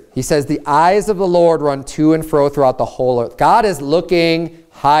seer. He says, the eyes of the Lord run to and fro throughout the whole earth. God is looking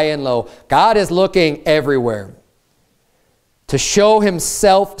high and low. God is looking everywhere to show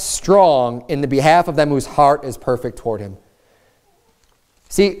himself strong in the behalf of them whose heart is perfect toward him.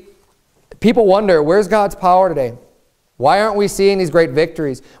 See, people wonder, where's God's power today? Why aren't we seeing these great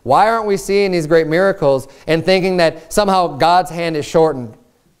victories? Why aren't we seeing these great miracles and thinking that somehow God's hand is shortened?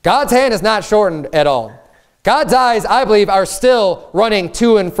 God's hand is not shortened at all. God's eyes, I believe, are still running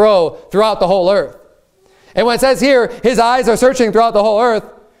to and fro throughout the whole earth. And when it says here, his eyes are searching throughout the whole earth,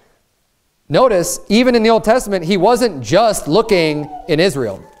 notice, even in the Old Testament, he wasn't just looking in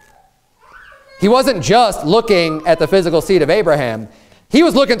Israel. He wasn't just looking at the physical seed of Abraham. He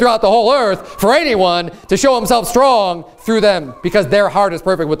was looking throughout the whole earth for anyone to show himself strong through them because their heart is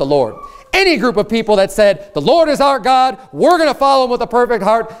perfect with the Lord. Any group of people that said, the Lord is our God, we're going to follow him with a perfect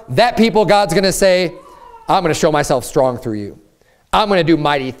heart, that people, God's going to say, I'm going to show myself strong through you. I'm going to do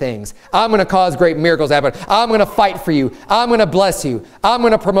mighty things. I'm going to cause great miracles to happen. I'm going to fight for you. I'm going to bless you. I'm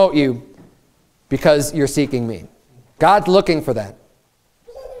going to promote you because you're seeking me. God's looking for that.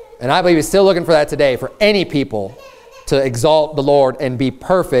 And I believe he's still looking for that today for any people to exalt the Lord and be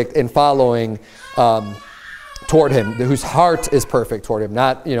perfect in following toward him, whose heart is perfect toward him.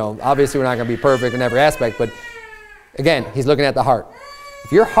 Not, obviously we're not going to be perfect in every aspect, but again, he's looking at the heart.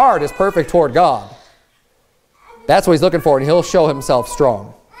 If your heart is perfect toward God, that's what he's looking for, and he'll show himself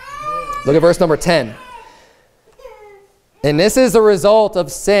strong. Look at verse number 10. And this is the result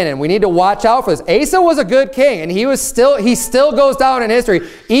of sin, and we need to watch out for this. Asa was a good king, and he still goes down in history.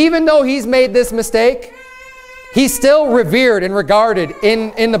 Even though he's made this mistake, he's still revered and regarded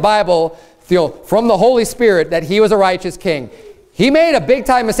in the Bible from the Holy Spirit that he was a righteous king. He made a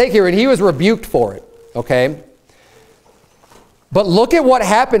big-time mistake here, and he was rebuked for it, okay? But look at what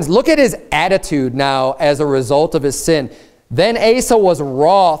happens. Look at his attitude now as a result of his sin. Then Asa was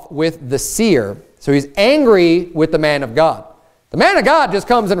wroth with the seer. So he's angry with the man of God. The man of God just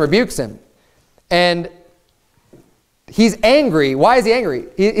comes and rebukes him. And he's angry. Why is he angry?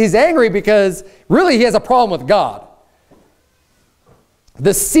 He's angry because really he has a problem with God.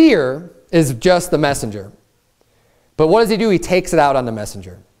 The seer is just the messenger. But what does he do? He takes it out on the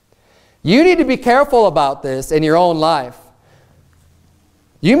messenger. You need to be careful about this in your own life.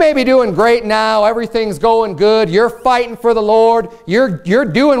 You may be doing great now. Everything's going good. You're fighting for the Lord. You're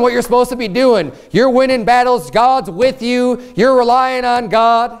doing what you're supposed to be doing. You're winning battles. God's with you. You're relying on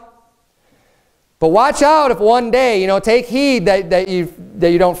God. But watch out if one day, take heed that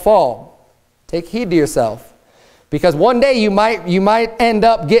you don't fall. Take heed to yourself. Because one day you might end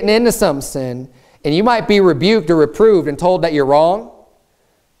up getting into some sin, and you might be rebuked or reproved and told that you're wrong.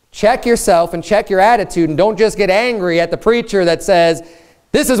 Check yourself and check your attitude, and don't just get angry at the preacher that says,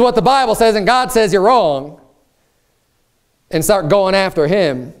 this is what the Bible says and God says you're wrong, and start going after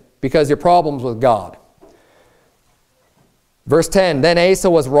him because your problem's with God. Verse 10, then Asa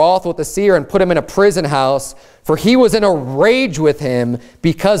was wroth with the seer and put him in a prison house, for he was in a rage with him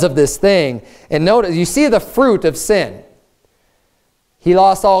because of this thing. And notice, you see the fruit of sin. He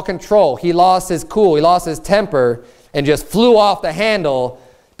lost all control. He lost his cool. He lost his temper and just flew off the handle.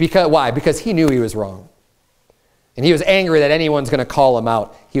 Why? Because he knew he was wrong. And he was angry that anyone's going to call him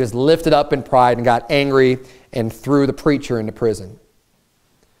out. He was lifted up in pride and got angry and threw the preacher into prison.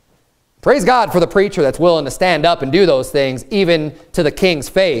 Praise God for the preacher that's willing to stand up and do those things, even to the king's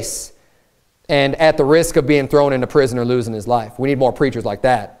face, and at the risk of being thrown into prison or losing his life. We need more preachers like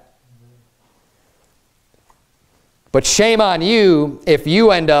that. But shame on you if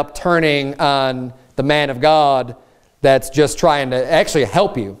you end up turning on the man of God that's just trying to actually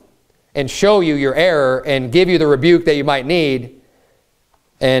help you and show you your error and give you the rebuke that you might need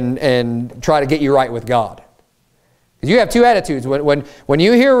and try to get you right with God. You have two attitudes. When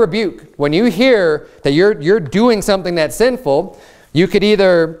you hear rebuke, when you hear that you're doing something that's sinful, you could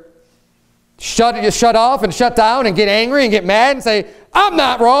either shut off and shut down and get angry and get mad and say, I'm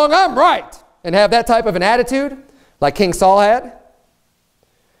not wrong, I'm right, and have that type of an attitude like King Saul had,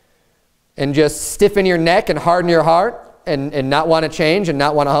 and just stiffen your neck and harden your heart and not want to change and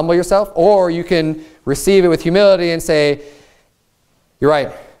not want to humble yourself. Or you can receive it with humility and say, you're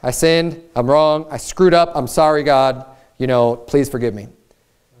right, I sinned, I'm wrong, I screwed up, I'm sorry, God, please forgive me.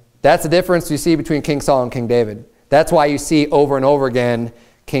 That's the difference you see between King Saul and King David. That's why you see over and over again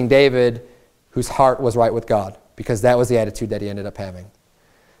King David, whose heart was right with God, because that was the attitude that he ended up having.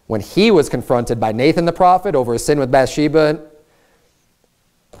 When he was confronted by Nathan the prophet over his sin with Bathsheba,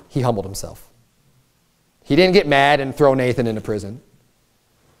 he humbled himself. He didn't get mad and throw Nathan into prison.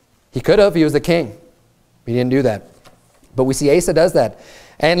 He could have. He was the king. He didn't do that. But we see Asa does that.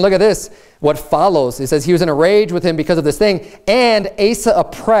 And look at this. What follows, it says he was in a rage with him because of this thing, and Asa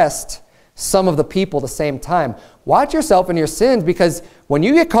oppressed some of the people at the same time. Watch yourself in your sins, because when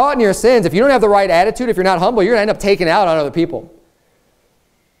you get caught in your sins, if you don't have the right attitude, if you're not humble, you're going to end up taking out on other people.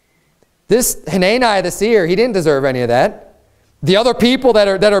 This Hanani the seer, he didn't deserve any of that. The other people that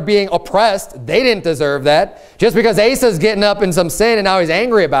are being oppressed, they didn't deserve that. Just because Asa's getting up in some sin and now he's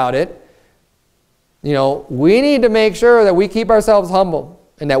angry about it, we need to make sure that we keep ourselves humble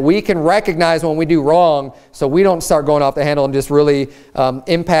and that we can recognize when we do wrong, so we don't start going off the handle and just really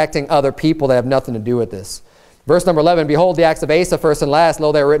impacting other people that have nothing to do with this. Verse number 11, behold the acts of Asa, first and last,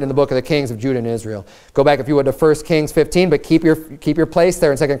 lo, they are written in the book of the kings of Judah and Israel. Go back, if you would, to 1 Kings 15, but keep your place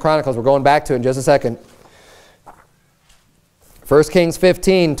there in 2 Chronicles. We're going back to it in just a second. 1 Kings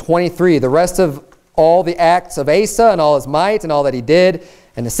 15, 23, the rest of all the acts of Asa and all his might and all that he did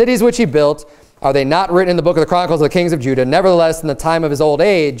and the cities which he built, are they not written in the book of the Chronicles of the kings of Judah? Nevertheless, in the time of his old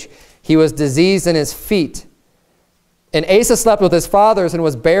age, he was diseased in his feet. And Asa slept with his fathers and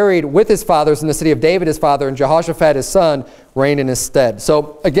was buried with his fathers in the city of David his father, and Jehoshaphat his son reigned in his stead.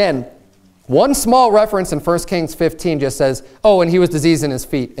 So again, one small reference in 1 Kings 15 just says, oh, and he was diseased in his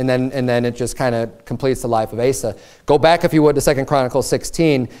feet. And then it just kind of completes the life of Asa. Go back, if you would, to 2 Chronicles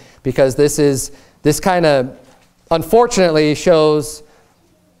 16, because this kind of unfortunately shows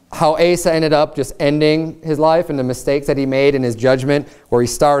how Asa ended up just ending his life and the mistakes that he made in his judgment, where he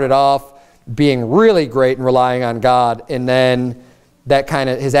started off being really great and relying on God, and then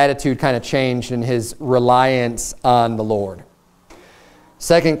his attitude kind of changed in his reliance on the Lord.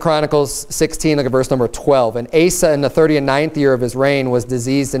 2 Chronicles 16, look at verse number 12. And Asa in the 39th year of his reign was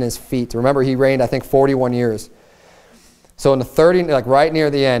diseased in his feet. Remember, he reigned, I think, 41 years. So in the right near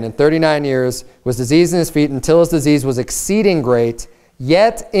the end, in 39 years, was diseased in his feet until his disease was exceeding great.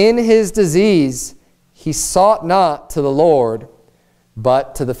 Yet in his disease he sought not to the Lord,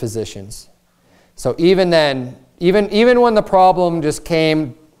 but to the physicians. So even then, even when the problem just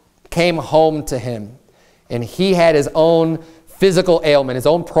came home to him, and he had his own physical ailment, his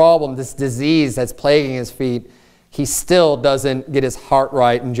own problem, this disease that's plaguing his feet, he still doesn't get his heart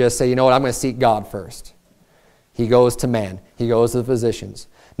right and just say, you know what, I'm going to seek God first. He goes to man. He goes to the physicians.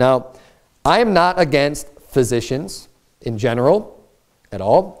 Now, I am not against physicians in general at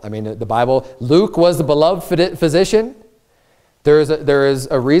all. I mean, the Bible, Luke was the beloved physician. There is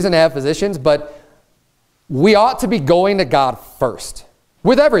a reason to have physicians, but we ought to be going to God first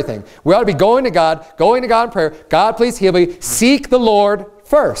with everything. We ought to be going to God in prayer. God, please heal me. Seek the Lord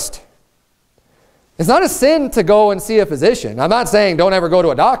first. It's not a sin to go and see a physician. I'm not saying don't ever go to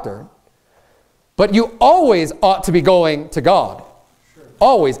a doctor, but you always ought to be going to God. Sure.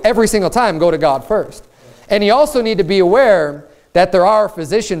 Always, every single time, go to God first. And you also need to be aware that there are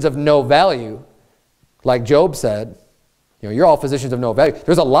physicians of no value. Like Job said, you know, you're all physicians of no value.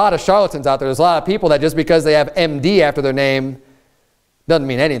 There's a lot of charlatans out there. There's a lot of people that just because they have MD after their name doesn't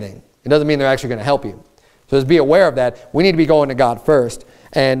mean anything. It doesn't mean they're actually going to help you. So just be aware of that. We need to be going to God first.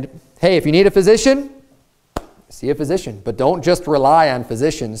 And hey, if you need a physician, see a physician. But don't just rely on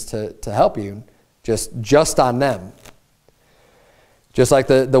physicians to help you. Just on them. Just like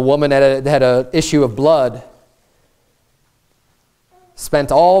the woman that had an issue of blood,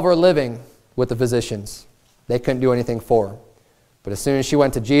 spent all of her living with the physicians. They couldn't do anything for her. But as soon as she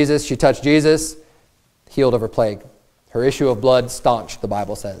went to Jesus, she touched Jesus, healed of her plague. Her issue of blood staunched, the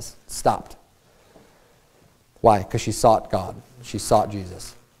Bible says. Stopped. Why? Because she sought God. She sought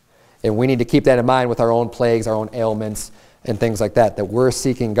Jesus. And we need to keep that in mind with our own plagues, our own ailments, and things like that, that we're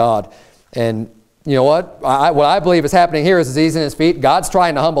seeking God. And you know what? What I believe is happening here is he's in his feet. God's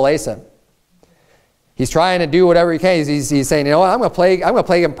trying to humble Asa. He's trying to do whatever he can. He's saying, you know what? I'm going to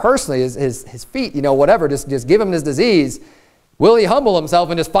plague him personally, his feet, you know, whatever. Just give him this disease. Will he humble himself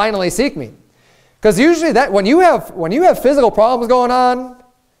and just finally seek me? Because usually that when you have physical problems going on,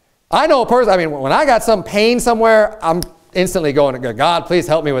 I know personally. I mean, when I got some pain somewhere, I'm instantly going to God, please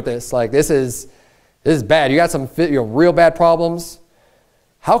help me with this. Like this is bad. You got some real bad problems.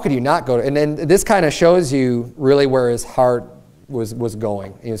 How could you not go to? And then this kind of shows you really where his heart was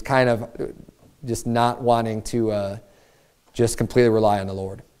going. He was kind of just not wanting to just completely rely on the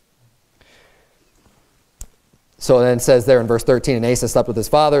Lord. So then it says there in verse 13, and Asa slept with his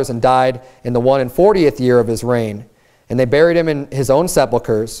fathers and died in the 41st year of his reign. And they buried him in his own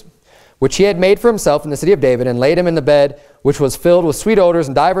sepulchres, which he had made for himself in the city of David, and laid him in the bed which was filled with sweet odors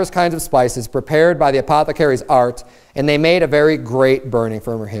and divers kinds of spices, prepared by the apothecary's art, and they made a very great burning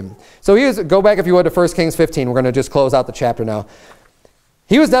for him. So go back if you would to 1 Kings 15. We're going to just close out the chapter now.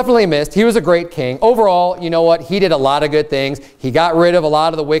 He was definitely missed. He was a great king. Overall, you know what? He did a lot of good things. He got rid of a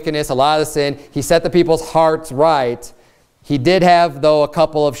lot of the wickedness, a lot of the sin. He set the people's hearts right. He did have, though, a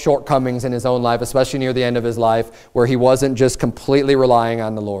couple of shortcomings in his own life, especially near the end of his life, where he wasn't just completely relying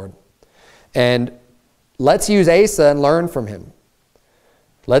on the Lord. And let's use Asa and learn from him.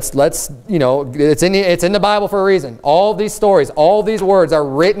 Let's you know, it's in the Bible for a reason. All these stories, all these words are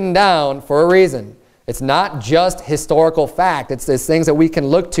written down for a reason. It's not just historical fact. It's things that we can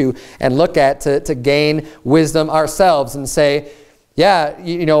look to and look at to gain wisdom ourselves and say, yeah,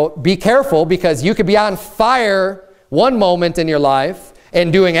 you know, be careful because you could be on fire one moment in your life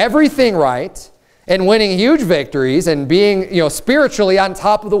and doing everything right and winning huge victories and being, you know, spiritually on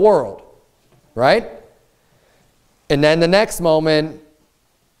top of the world, right? And then the next moment,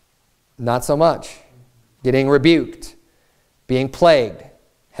 not so much. Getting rebuked, being plagued,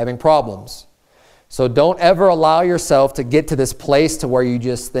 having problems. So don't ever allow yourself to get to this place to where you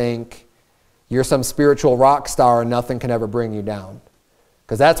just think you're some spiritual rock star and nothing can ever bring you down.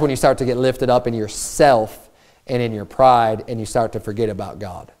 Because that's when you start to get lifted up in yourself and in your pride and you start to forget about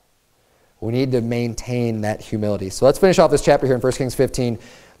God. We need to maintain that humility. So let's finish off this chapter here in 1 Kings 15.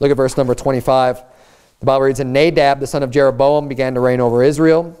 Look at verse number 25. The Bible reads, and Nadab, the son of Jeroboam, began to reign over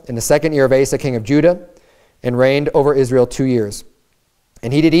Israel in the 2nd year of Asa, king of Judah, and reigned over Israel 2 years.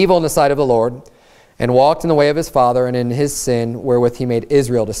 And he did evil in the sight of the Lord, and walked in the way of his father, and in his sin, wherewith he made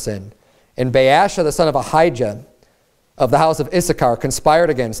Israel to sin. And Baasha, the son of Ahijah, of the house of Issachar, conspired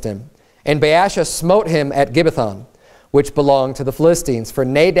against him. And Baasha smote him at Gibbethon, which belonged to the Philistines. For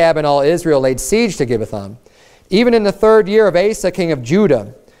Nadab and all Israel laid siege to Gibbethon. Even in the 3rd year of Asa, king of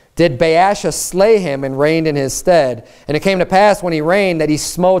Judah, did Baasha slay him and reigned in his stead. And it came to pass when he reigned that he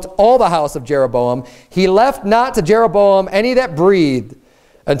smote all the house of Jeroboam. He left not to Jeroboam any that breathed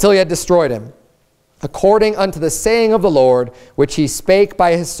until he had destroyed him, according unto the saying of the Lord, which he spake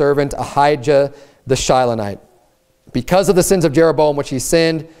by his servant Ahijah the Shilonite. Because of the sins of Jeroboam which he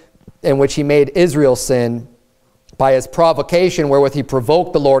sinned, and which he made Israel sin, by his provocation wherewith he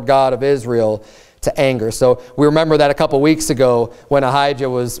provoked the Lord God of Israel to anger. So we remember that a couple weeks ago when Ahijah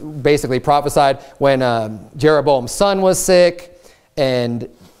was basically prophesied when Jeroboam's son was sick, and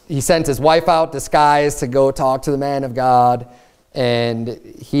he sent his wife out disguised to go talk to the man of God. And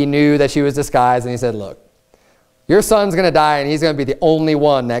he knew that she was disguised. And he said, look, your son's going to die, and he's going to be the only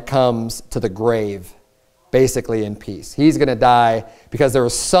one that comes to the grave, basically in peace. He's going to die because there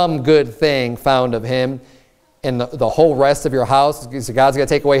was some good thing found of him. And the whole rest of your house, so God's going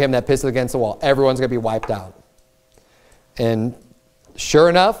to take away him that pisses against the wall. Everyone's going to be wiped out. And sure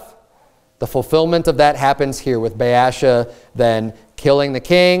enough, the fulfillment of that happens here with Baasha then killing the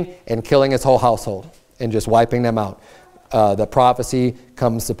king and killing his whole household and just wiping them out. The prophecy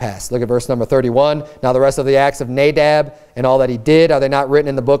comes to pass. Look at verse number 31. Now the rest of the acts of Nadab and all that he did, are they not written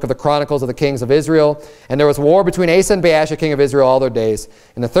in the book of the Chronicles of the kings of Israel? And there was war between Asa and Baasha, king of Israel, all their days.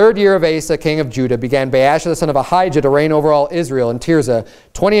 In the 3rd year of Asa, king of Judah, began Baasha the son of Ahijah to reign over all Israel in Tirzah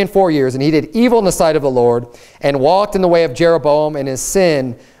 24 years. And he did evil in the sight of the Lord, and walked in the way of Jeroboam in his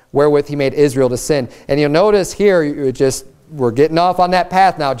sin, wherewith he made Israel to sin. And you'll notice here, we're getting off on that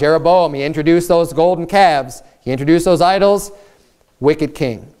path now. Jeroboam, he introduced those golden calves. He introduced those idols. Wicked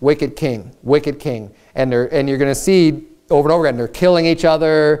king, wicked king, wicked king. And you're going to see over and over again, they're killing each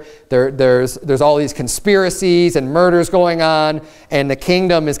other. There's all these conspiracies and murders going on. And the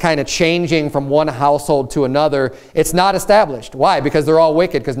kingdom is kind of changing from one household to another. It's not established. Why? Because they're all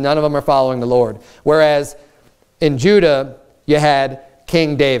wicked, because none of them are following the Lord. Whereas in Judah, you had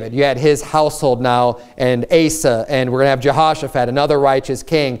King David. You had his household now, and Asa, and we're going to have Jehoshaphat, another righteous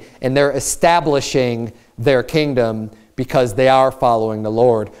king, and they're establishing their kingdom because they are following the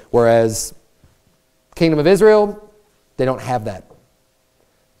Lord. Whereas kingdom of Israel, they don't have that.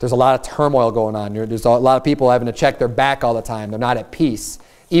 There's a lot of turmoil going on. There's a lot of people having to check their back all the time. They're not at peace.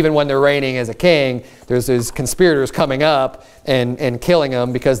 Even when they're reigning as a king, there's these conspirators coming up and killing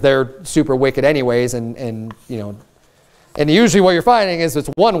them because they're super wicked anyways, and you know. And usually what you're finding is it's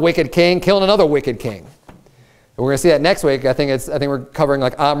one wicked king killing another wicked king. And we're going to see that next week. I think we're covering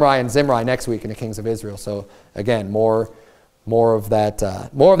like Omri and Zimri next week in the kings of Israel. So again, more of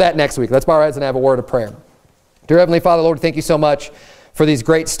that next week. Let's bow our heads and have a word of prayer. Dear Heavenly Father, Lord, thank you so much for these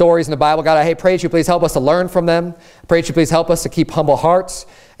great stories in the Bible. God, I pray that you please help us to learn from them. I pray that you please help us to keep humble hearts,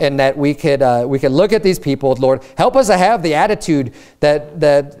 and that we could look at these people, Lord. Help us to have the attitude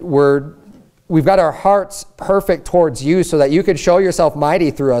that we've got our hearts perfect towards you, so that you could show yourself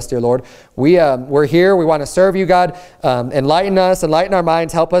mighty through us, dear Lord. We're here. We want to serve you, God. Enlighten us, enlighten our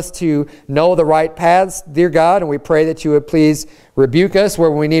minds. Help us to know the right paths, dear God. And we pray that you would please rebuke us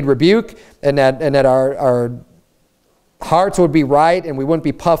where we need rebuke, and that our hearts would be right and we wouldn't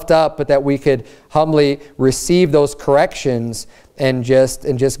be puffed up, but that we could humbly receive those corrections and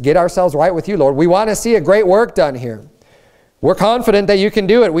just get ourselves right with you, Lord. We want to see a great work done here. We're confident that you can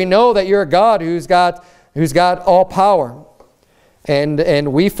do it. We know that you're a God who's got all power.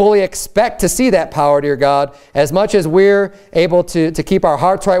 And we fully expect to see that power, dear God. As much as we're able to keep our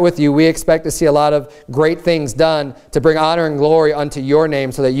hearts right with you, we expect to see a lot of great things done to bring honor and glory unto your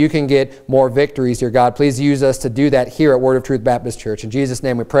name, so that you can get more victories, dear God. Please use us to do that here at Word of Truth Baptist Church. In Jesus'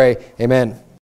 name we pray, amen.